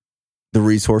the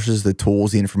resources, the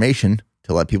tools, the information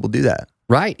to let people do that.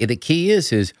 Right. And the key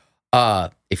is if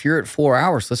you're at 4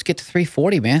 hours, let's get to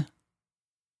 3:40, man.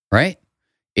 Right?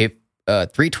 If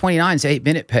 3:29 is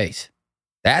 8-minute pace,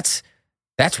 that's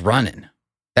running.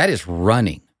 That is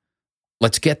running.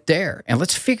 Let's get there and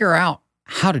let's figure out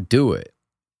how to do it.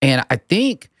 And I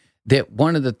think that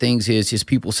one of the things is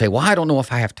people say, well, I don't know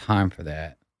if I have time for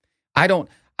that. I don't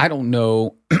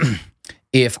know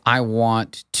if I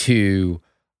want to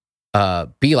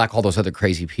be like all those other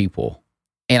crazy people.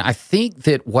 And I think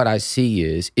that what I see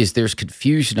is there's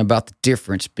confusion about the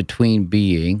difference between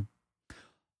being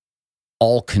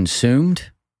all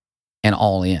consumed and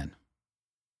all in.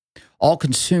 All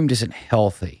consumed isn't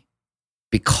healthy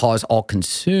because all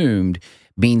consumed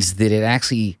means that it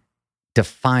actually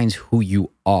defines who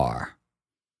you are.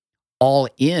 All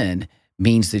in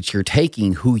means that you're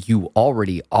taking who you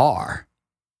already are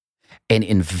and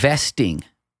investing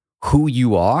who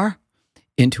you are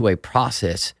into a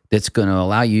process that's going to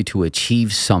allow you to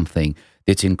achieve something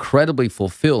that's incredibly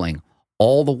fulfilling,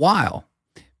 all the while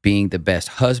being the best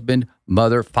husband,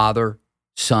 mother, father,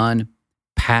 son,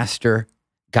 pastor,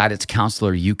 guidance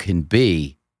counselor you can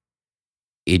be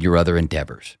in your other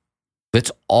endeavors.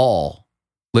 Let's all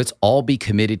be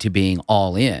committed to being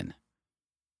all in,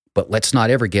 but let's not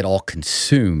ever get all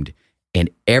consumed. And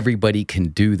everybody can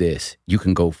do this. You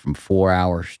can go from 4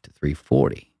 hours to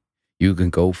 3:40. You can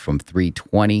go from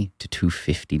 3:20 to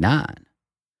 2:59.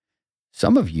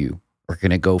 Some of you are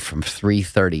going to go from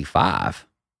 3:35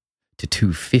 to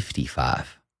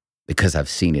 2:55 because I've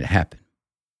seen it happen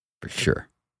for sure.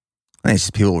 I think it's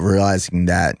just people realizing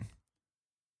that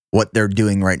what they're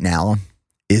doing right now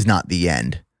is not the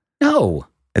end. No.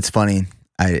 It's funny.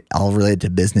 I'll relate it to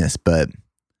business, but a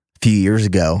few years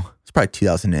ago, it's probably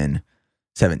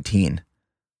 2017,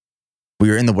 we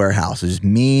were in the warehouse. It was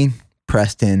me,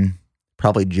 Preston,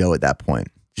 probably Joe at that point,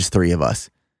 just three of us.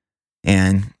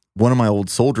 And one of my old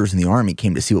soldiers in the Army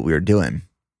came to see what we were doing.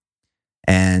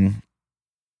 And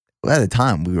at the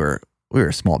time, we were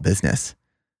a small business,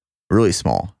 really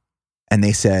small. And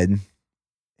they said,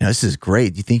 this is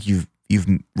great. Do you think you've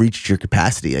reached your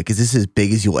capacity? Like, is this as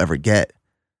big as you'll ever get?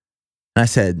 And I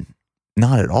said,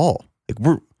 not at all. Like,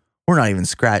 we're not even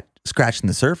scratching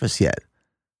the surface yet.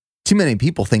 Too many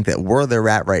people think that where they're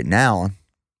at right now,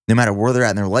 no matter where they're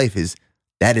at in their life,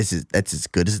 that's as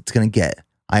good as it's going to get.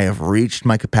 I have reached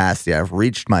my capacity. I've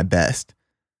reached my best.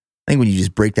 I think when you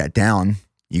just break that down,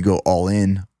 you go all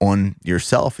in on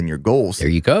yourself and your goals. There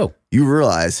you go. You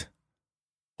realize,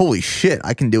 holy shit,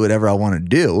 I can do whatever I want to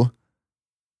do.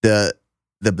 The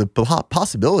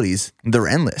possibilities, they're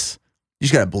endless. You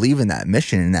just got to believe in that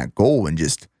mission and that goal and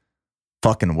just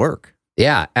fucking work.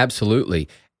 Yeah, absolutely.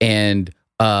 And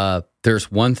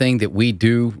there's one thing that we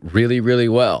do really, really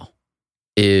well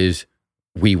is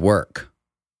we work.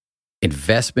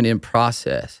 Investment in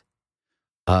process,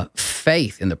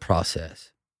 faith in the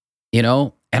process,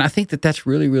 and I think that that's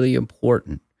really, really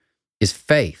important is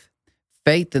faith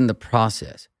in the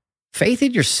process, faith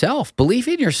in yourself, believe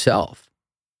in yourself.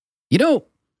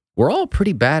 We're all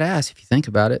pretty badass if you think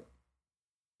about it.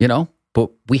 but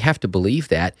we have to believe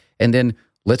that. And then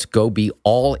let's go be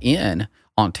all in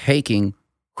on taking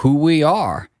who we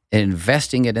are and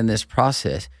investing it in this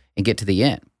process and get to the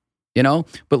end,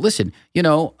 But listen, it's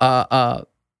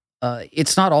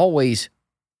not always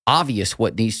obvious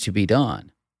what needs to be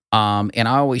done. And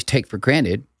I always take for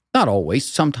granted, not always,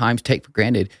 sometimes take for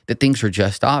granted that things are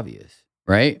just obvious,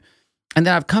 right? And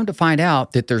then I've come to find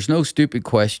out that there's no stupid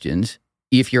questions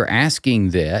if you're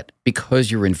asking that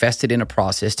because you're invested in a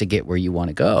process to get where you want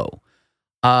to go.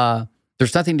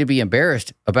 There's nothing to be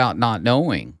embarrassed about not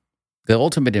knowing. The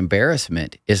ultimate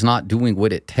embarrassment is not doing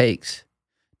what it takes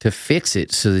to fix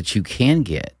it so that you can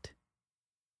get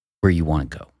where you want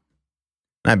to go.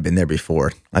 I've been there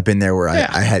before. I've been there where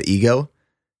I had ego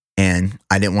and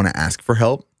I didn't want to ask for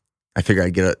help. I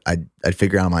figured I'd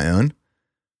figure it out on my own.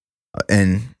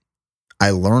 And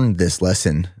I learned this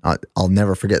lesson. I'll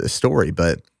never forget this story,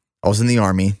 but I was in the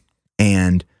Army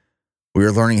and we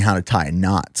were learning how to tie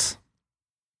knots.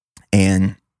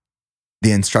 And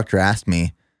the instructor asked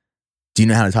me, "Do you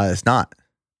know how to tie this knot?"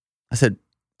 I said,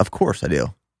 "Of course I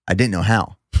do." I didn't know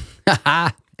how.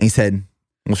 And he said,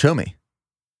 "Well, show me."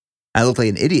 I looked like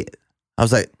an idiot. I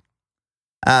was like,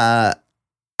 I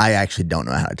actually don't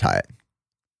know how to tie it.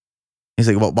 He's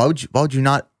like, "Well, why would you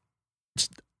not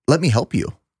just let me help you?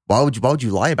 Why would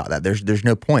you lie about that? There's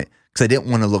no point." Because I didn't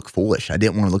want to look foolish. I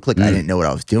didn't want to look like I didn't know what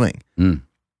I was doing.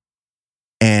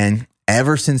 And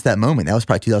ever since that moment, that was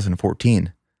probably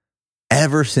 2014.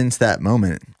 Ever since that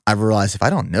moment, I've realized if I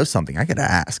don't know something, I got to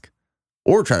ask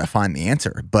or try to find the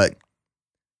answer. But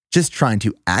just trying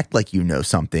to act like you know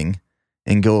something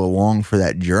and go along for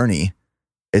that journey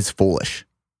is foolish.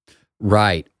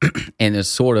 Right. And it's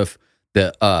sort of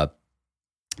the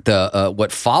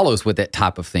what follows with that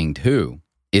type of thing too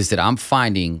is that I'm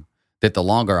finding that the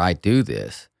longer I do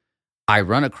this, I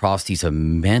run across these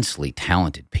immensely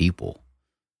talented people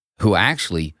who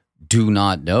actually do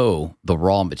not know the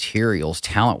raw materials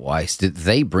talent-wise that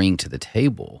they bring to the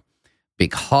table,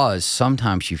 because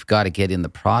sometimes you've got to get in the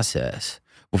process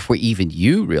before even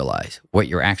you realize what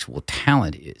your actual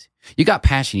talent is. You got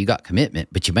passion, you got commitment,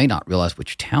 but you may not realize what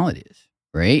your talent is,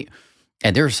 right?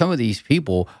 And there are some of these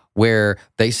people where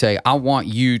they say, "I want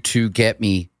you to get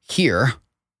me here."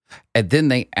 And then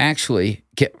they actually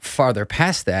get farther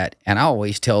past that. And I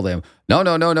always tell them,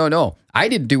 no. I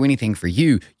didn't do anything for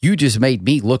you. You just made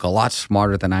me look a lot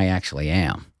smarter than I actually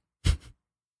am.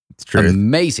 It's true.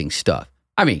 Amazing stuff.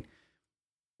 I mean,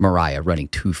 Mariah running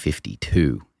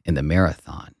 2:52 in the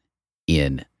marathon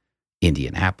in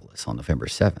Indianapolis on November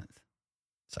 7th.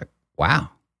 It's like, wow.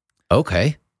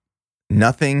 Okay.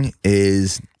 Nothing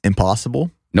is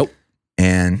impossible. Nope.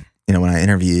 And, when I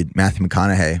interviewed Matthew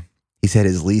McConaughey, he said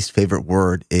his least favorite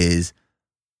word is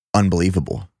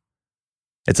unbelievable.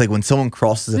 It's like when someone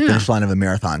crosses the finish line of a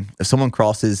marathon. If someone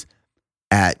crosses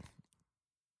at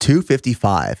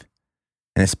 2:55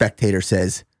 and a spectator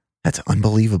says, "That's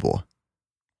unbelievable."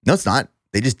 No, it's not.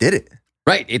 They just did it.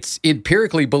 Right. It's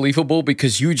empirically believable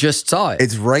because you just saw it.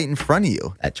 It's right in front of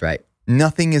you. That's right.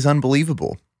 Nothing is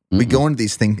unbelievable. We go into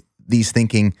these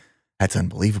thinking, "That's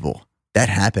unbelievable. That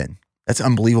happened. That's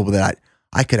unbelievable that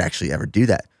I could actually ever do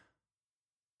that."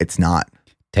 It's not.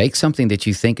 Take something that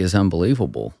you think is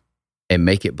unbelievable and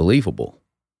make it believable.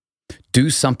 Do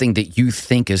something that you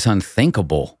think is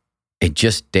unthinkable and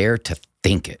just dare to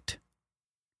think it.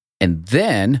 And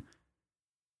then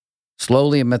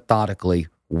slowly and methodically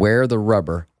wear the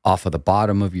rubber off of the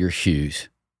bottom of your shoes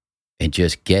and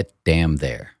just get damn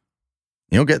there.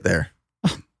 You'll get there.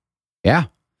 Yeah.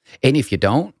 And if you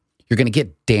don't, you're going to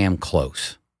get damn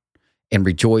close and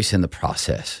rejoice in the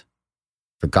process.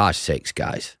 For gosh sakes,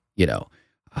 guys,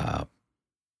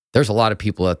 there's a lot of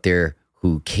people out there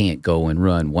who can't go and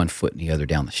run one foot and the other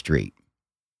down the street.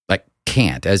 Like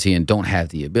can't, as in don't have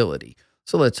the ability.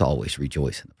 So let's always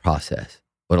rejoice in the process.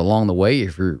 But along the way,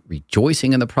 if you're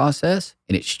rejoicing in the process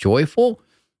and it's joyful,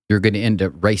 you're going to end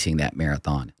up racing that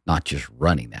marathon, not just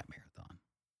running that marathon,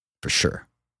 for sure.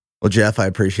 Well, Jeff, I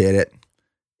appreciate it.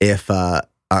 If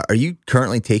are you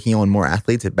currently taking on more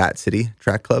athletes at Bat City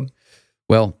Track Club?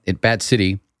 Well, at Bat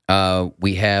City,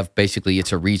 we have basically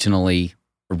it's a regionally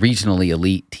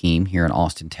elite team here in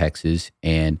Austin, Texas,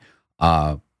 and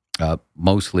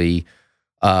mostly,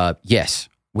 yes,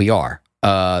 we are.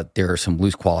 There are some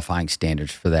loose qualifying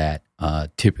standards for that.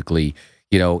 Typically,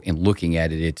 in looking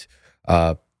at it, it's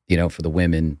for the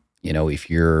women, if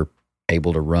you're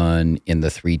able to run in the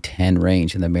 3:10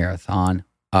 range in the marathon,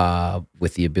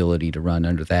 with the ability to run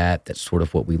under that, that's sort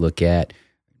of what we look at.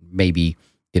 Maybe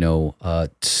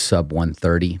sub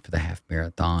 1:30 for the half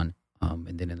marathon.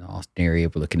 And then in the Austin area,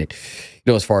 we're looking at,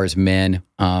 as far as men,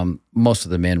 most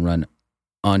of the men run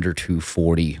under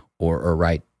 240 or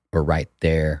right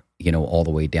there, all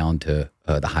the way down to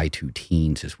the high 2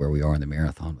 teens is where we are in the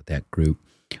marathon with that group.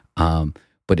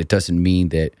 But it doesn't mean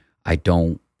that I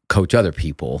don't coach other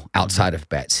people outside of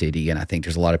Bat City. And I think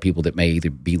there's a lot of people that may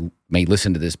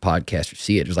listen to this podcast or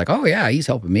see it. It's like, oh yeah, he's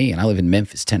helping me. And I live in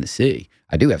Memphis, Tennessee.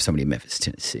 I do have somebody in Memphis,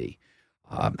 Tennessee.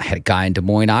 I had a guy in Des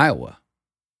Moines, Iowa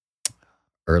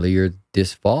earlier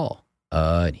this fall.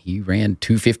 He ran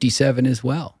 257 as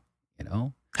well,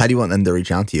 How do you want them to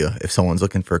reach out to you if someone's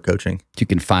looking for coaching? You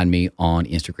can find me on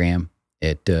Instagram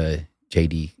at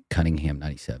JD Cunningham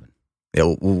 97.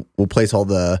 Yeah, we'll place all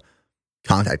the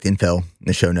contact info in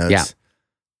the show notes. Yeah.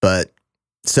 But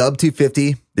sub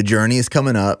 250, the journey is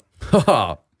coming up.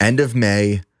 End of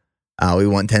May, we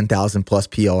want 10,000 plus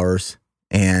PRs,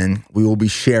 and we will be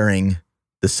sharing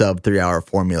the sub 3 hour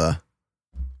formula.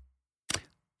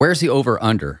 Where's the over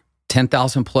under?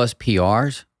 10,000 plus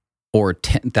PRs or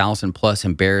 10,000 plus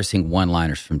embarrassing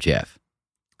one-liners from Jeff?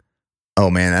 Oh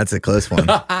man, that's a close one.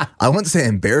 I wouldn't say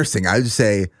embarrassing. I would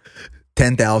say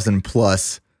 10,000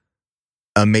 plus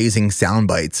amazing sound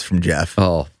bites from Jeff.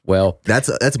 Oh, well,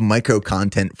 that's micro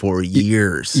content for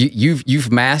years.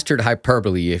 You've mastered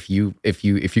hyperbole if you're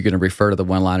going to refer to the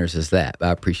one-liners as that. I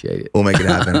appreciate it. We'll make it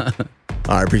happen. All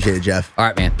right, I appreciate it, Jeff. All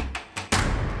right, man.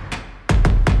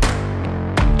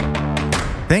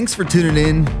 Thanks for tuning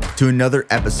in to another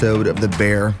episode of the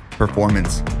Bear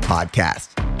Performance Podcast.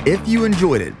 If you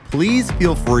enjoyed it, please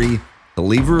feel free to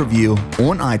leave a review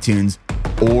on iTunes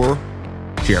or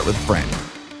share it with a friend.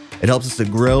 It helps us to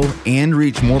grow and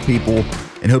reach more people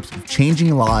in hopes of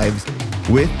changing lives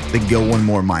with the Go One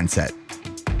More mindset.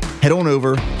 Head on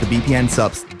over to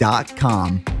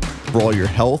bpnsups.com for all your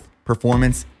health,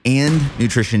 performance, and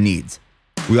nutrition needs.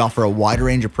 We offer a wide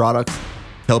range of products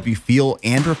to help you feel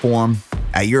and perform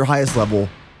at your highest level,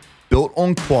 built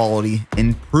on quality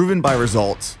and proven by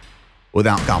results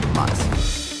without compromise.